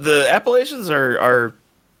Appalachians are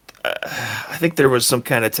I think there was some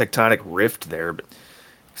kind of tectonic rift there, but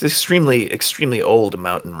it's extremely old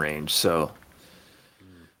mountain range. So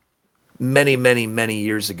many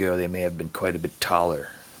years ago, they may have been quite a bit taller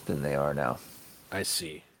than they are now. I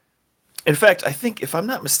see. In fact, I think, if I'm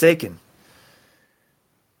not mistaken,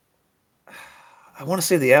 I want to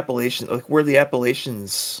say the Appalachians, like where the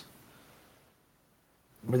Appalachians,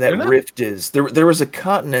 where that rift is. There was a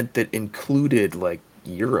continent that included like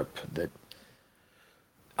Europe that.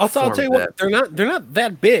 I'll tell you what, they're not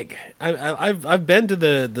that big. I've been to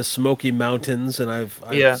the Smoky Mountains and I've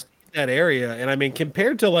seen that area, and I mean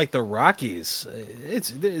compared to like the Rockies,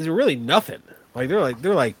 it's really nothing. Like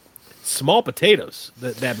they're like small potatoes.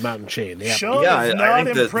 That mountain chain. Sean is not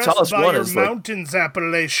impressed by your mountains,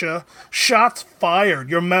 Appalachia. Shots fired.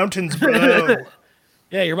 Your mountains blow.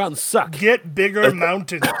 Yeah, your mountains suck. Get bigger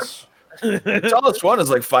mountains. The tallest one is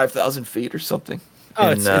like 5,000 feet or something. Oh,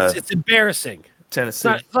 it's embarrassing. Tennessee.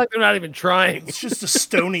 It's like they're not even trying. It's just a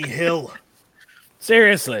stony hill.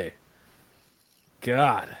 Seriously.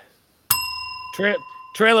 God.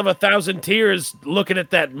 Trail of 1,000 tears looking at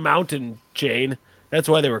that mountain chain. That's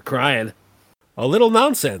why they were crying. A Little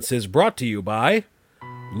Nonsense is brought to you by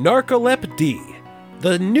Narcolep D,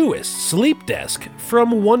 the newest sleep desk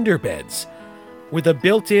from Wonderbeds. With a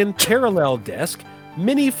built-in parallel desk,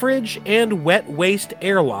 mini fridge, and wet waste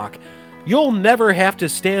airlock, you'll never have to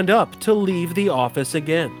stand up to leave the office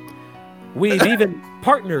again. We've even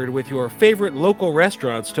partnered with your favorite local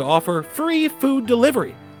restaurants to offer free food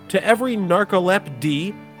delivery to every Narcolep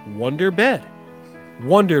D Wonder Bed.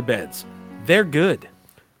 Wonder Beds. They're good.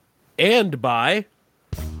 And by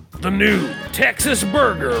the new Texas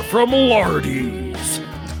Burger from Lardy's.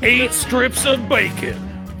 8 strips of bacon,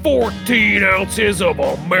 14 ounces of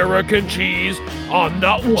American cheese on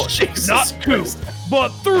not one, not two, but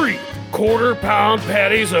 3 quarter-pound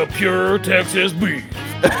patties of pure Texas beef.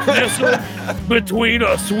 Nestled between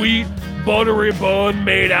a sweet, buttery bun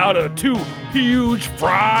made out of 2 huge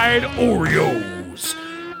fried Oreos.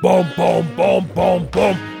 Bum, bum, bum, bum,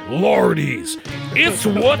 bum. Lardy's. It's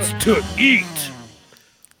what's to eat.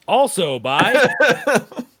 Also by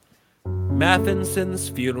Mathinson's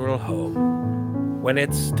Funeral Home. When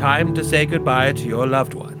it's time to say goodbye to your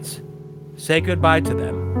loved ones, say goodbye to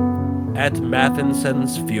them at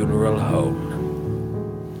Mathinson's Funeral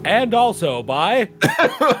Home. And also by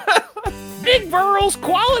Big Burl's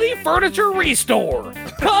Quality Furniture Restore.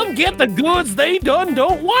 Come get the goods they done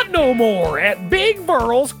don't want no more at Big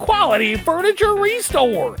Burl's Quality Furniture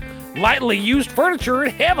Restore. Lightly used furniture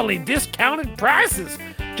at heavily discounted prices.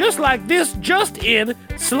 Just like this just-in,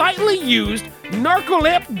 slightly used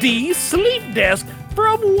Narcolep D sleep desk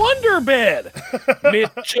from Wonderbed.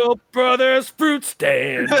 Mitchell Brothers Fruit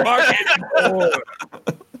Stand. Market board.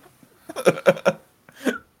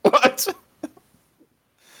 What?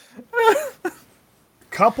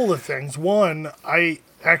 Couple of things. One, I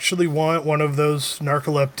actually want one of those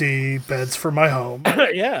Narcolep D beds for my home.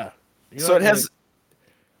 Yeah. So it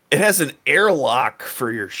has an airlock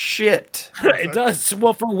for your shit. It does.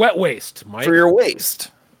 Well, for wet waste, Mike. For your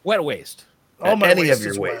waste. Wet waste. All my Any waste of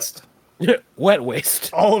your is waste. Wet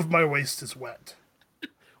waste. All of my waste is wet.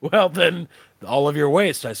 Well, then all of your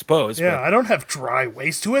waste, I suppose. Yeah, I don't have dry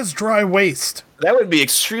waste. Who has dry waste? That would be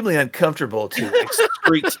extremely uncomfortable to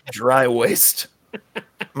excrete dry waste.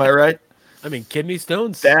 Am I right? I mean, kidney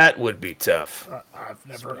stones. That would be tough. I've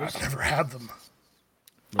never had them.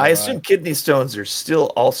 I assume kidney stones are still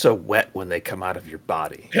also wet when they come out of your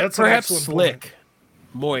body. That's an Perhaps excellent slick, point.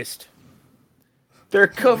 moist. They're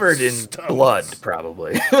covered in Stones. blood,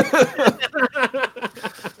 probably.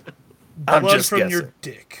 I'm Blood just from guessing. your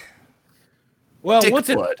dick. Well, Dick when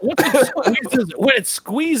blood. it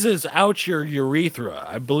squeezes out your urethra,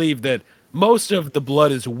 I believe that most of the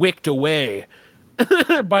blood is wicked away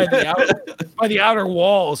by the outer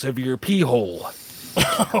walls of your pee hole.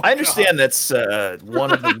 I understand that's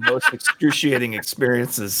one of the most excruciating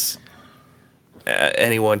experiences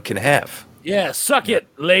anyone can have. Yeah, suck it,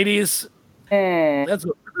 ladies. That's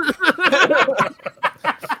what.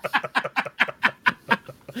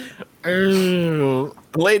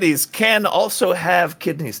 Ladies can also have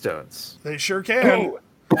kidney stones. They sure can.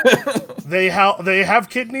 They have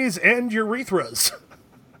kidneys and urethras.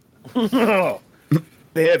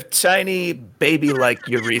 They have tiny baby-like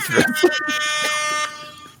urethras.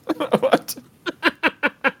 What?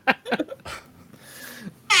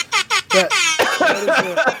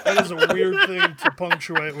 That is a weird thing to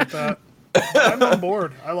punctuate with that. I'm on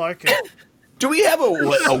board. I like it. Do we have a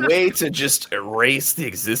way to just erase the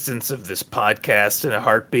existence of this podcast in a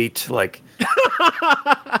heartbeat? Like,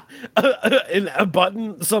 in a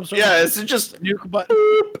button, some sort yeah, of it's just nuke button.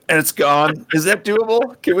 and it's gone. Is that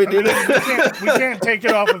doable? Can we do that? We can't take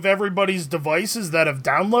it off of everybody's devices that have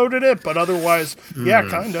downloaded it, but otherwise, yeah,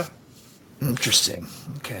 kinda. Interesting.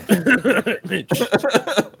 Okay.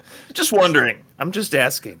 Just wondering. I'm just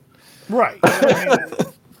asking. Right. I mean,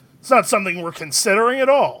 it's not something we're considering at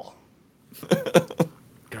all.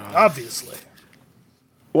 Obviously.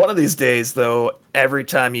 One of these days, though, every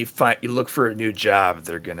time you look for a new job,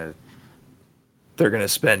 they're gonna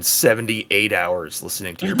spend 78 hours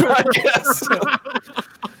listening to your podcast.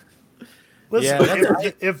 Listen,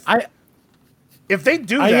 Yeah, if they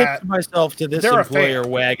do I that, hitch myself to this they're a employer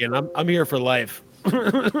fan. wagon. I'm here for life.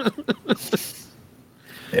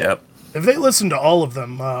 Yep. if they listen to all of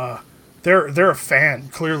them, they're a fan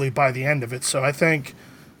clearly by the end of it. So I think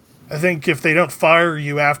if they don't fire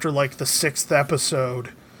you after like the 6th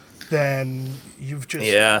episode, then you've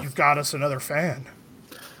got us another fan.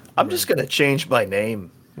 I'm just gonna change my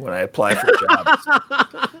name when I apply for jobs.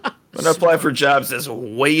 When I apply for jobs as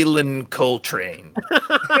Waylon Coltrane.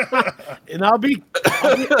 And I'll be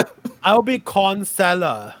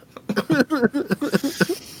Consella.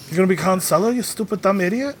 You're gonna be Consuelo, you stupid dumb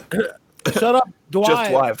idiot. Shut up, Dwight.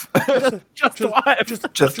 Just wife.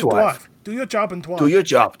 Just wife. wife. Do your job and twice. Do your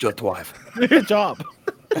job, just wife. Good job.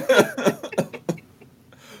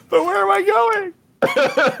 But where am I going?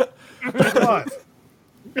 Wife.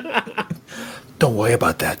 Don't worry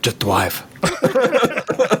about that, just wife.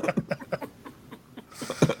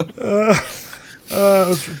 That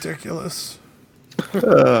was ridiculous.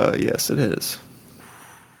 Yes, it is.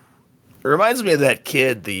 It reminds me of that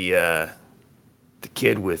kid, the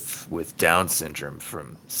kid with Down syndrome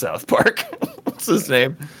from South Park. What's his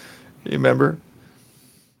name? You remember?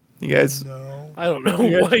 You guys? No. I don't know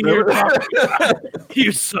what you're talking about.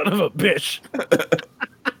 You son of a bitch.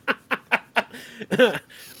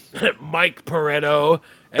 Mike Pareto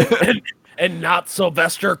and not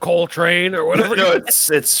Sylvester Coltrane or whatever. No, it's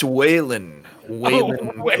Waylon.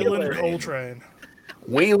 Waylon Coltrane.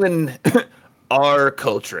 Waylon R.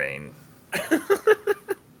 Coltrane.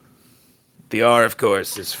 The R, of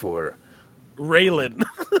course, is for Raylan.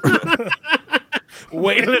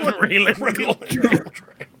 Waylon Coltrane.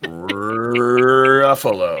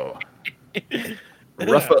 Ruffalo.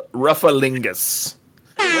 Ruffalingus.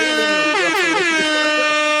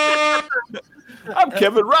 I'm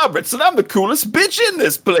Kevin Roberts, and I'm the coolest bitch in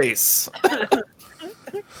this place.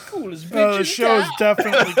 Coolest bitch The show's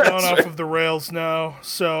definitely gone off of the rails now,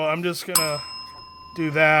 so I'm just gonna do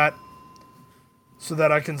that so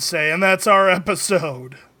that I can say, and that's our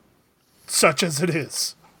episode, such as it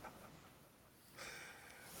is.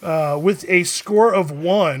 With a score of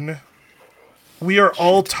 1, we are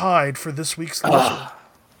all tied for this week's lesson.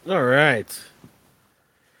 All right.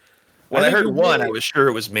 When I heard who one, really- I was sure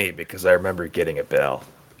it was me because I remember getting a bell.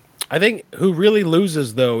 I think who really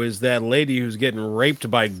loses, though, is that lady who's getting raped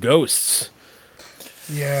by ghosts.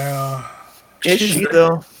 Yeah, Is she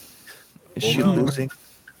though? Is she losing?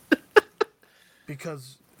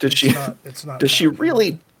 because Did it's she? not, it's not. Does she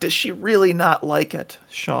really? Does she really not like it,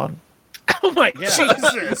 Sean? Oh, my God.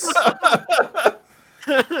 Jesus.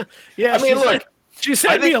 Yeah, I mean, look. She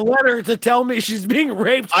sent me a letter to tell me she's being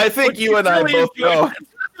raped. I think but you she's and I really both enjoying know. it.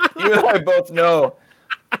 You and I both know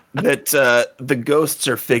that the ghosts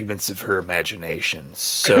are figments of her imagination.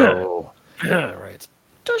 So, Right.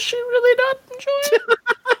 does she really not enjoy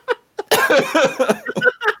it?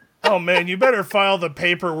 Oh man, you better file the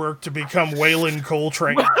paperwork to become Waylon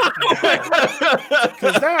Coltrane. Because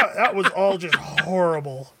that was all just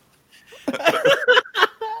horrible.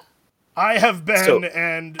 I have been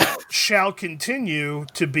and shall continue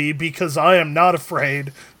to be, because I am not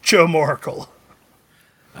afraid, Joe Morkel.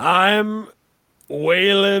 I'm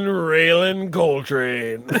Raylan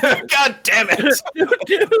Coltrane. God damn it!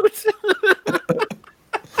 Dude.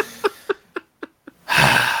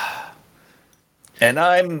 And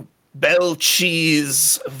I'm Bell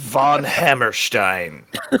Cheese von Hammerstein.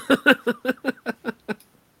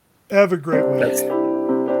 Have a great week.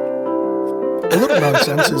 A Little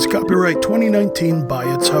Nonsense is copyright 2019 by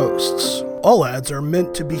its hosts. All ads are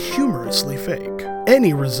meant to be humorously fake.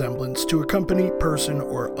 Any resemblance to a company, person,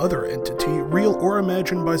 or other entity, real or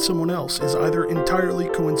imagined by someone else, is either entirely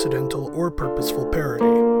coincidental or purposeful parody.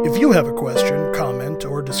 If you have a question, comment,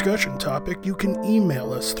 or discussion topic, you can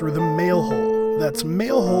email us through the mail hole. That's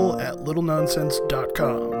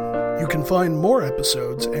mailhole@littlenonsense.com. You can find more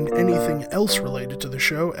episodes and anything else related to the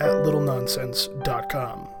show at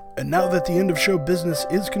littlenonsense.com. And now that the end of show business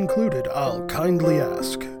is concluded, I'll kindly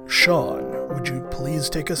ask, Sean, would you please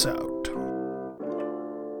take us out?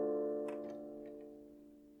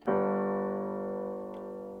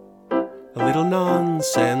 A little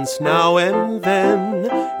nonsense now and then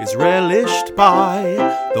is relished by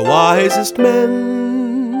the wisest men.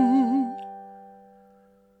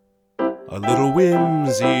 A little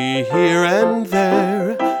whimsy here and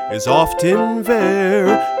there is often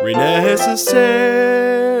very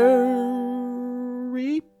necessary.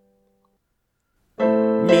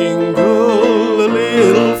 Mingle a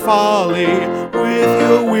little folly with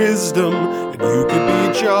your wisdom, and you could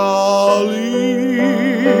be jolly.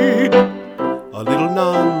 A little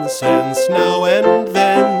nonsense now and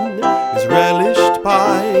then is relished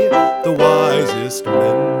by the wisest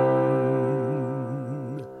men.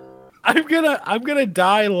 I'm gonna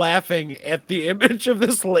die laughing at the image of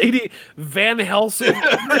this lady Van Helsing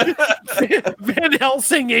Van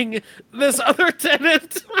Helsinging this other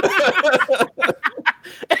tenant.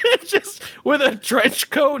 And just with a trench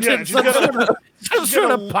coat and some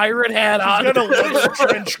sort of pirate hat on. He's got a leather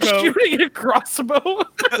trench coat. Shooting a crossbow.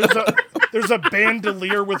 There's a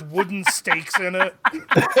bandolier with wooden stakes in it.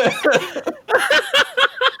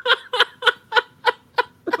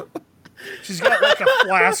 She's got like a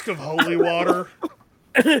flask of holy water.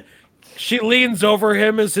 She leans over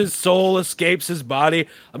him as his soul escapes his body.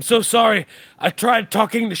 I'm so sorry. I tried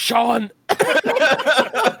talking to Sean.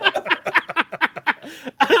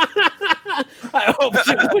 I hoped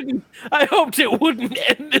it wouldn't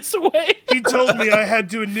end this way. He told me I had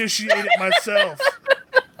to initiate it myself.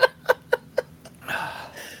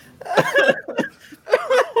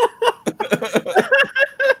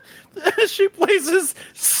 She places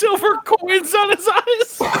silver coins on his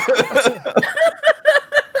eyes.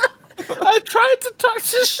 I tried to talk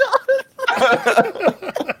to Sean.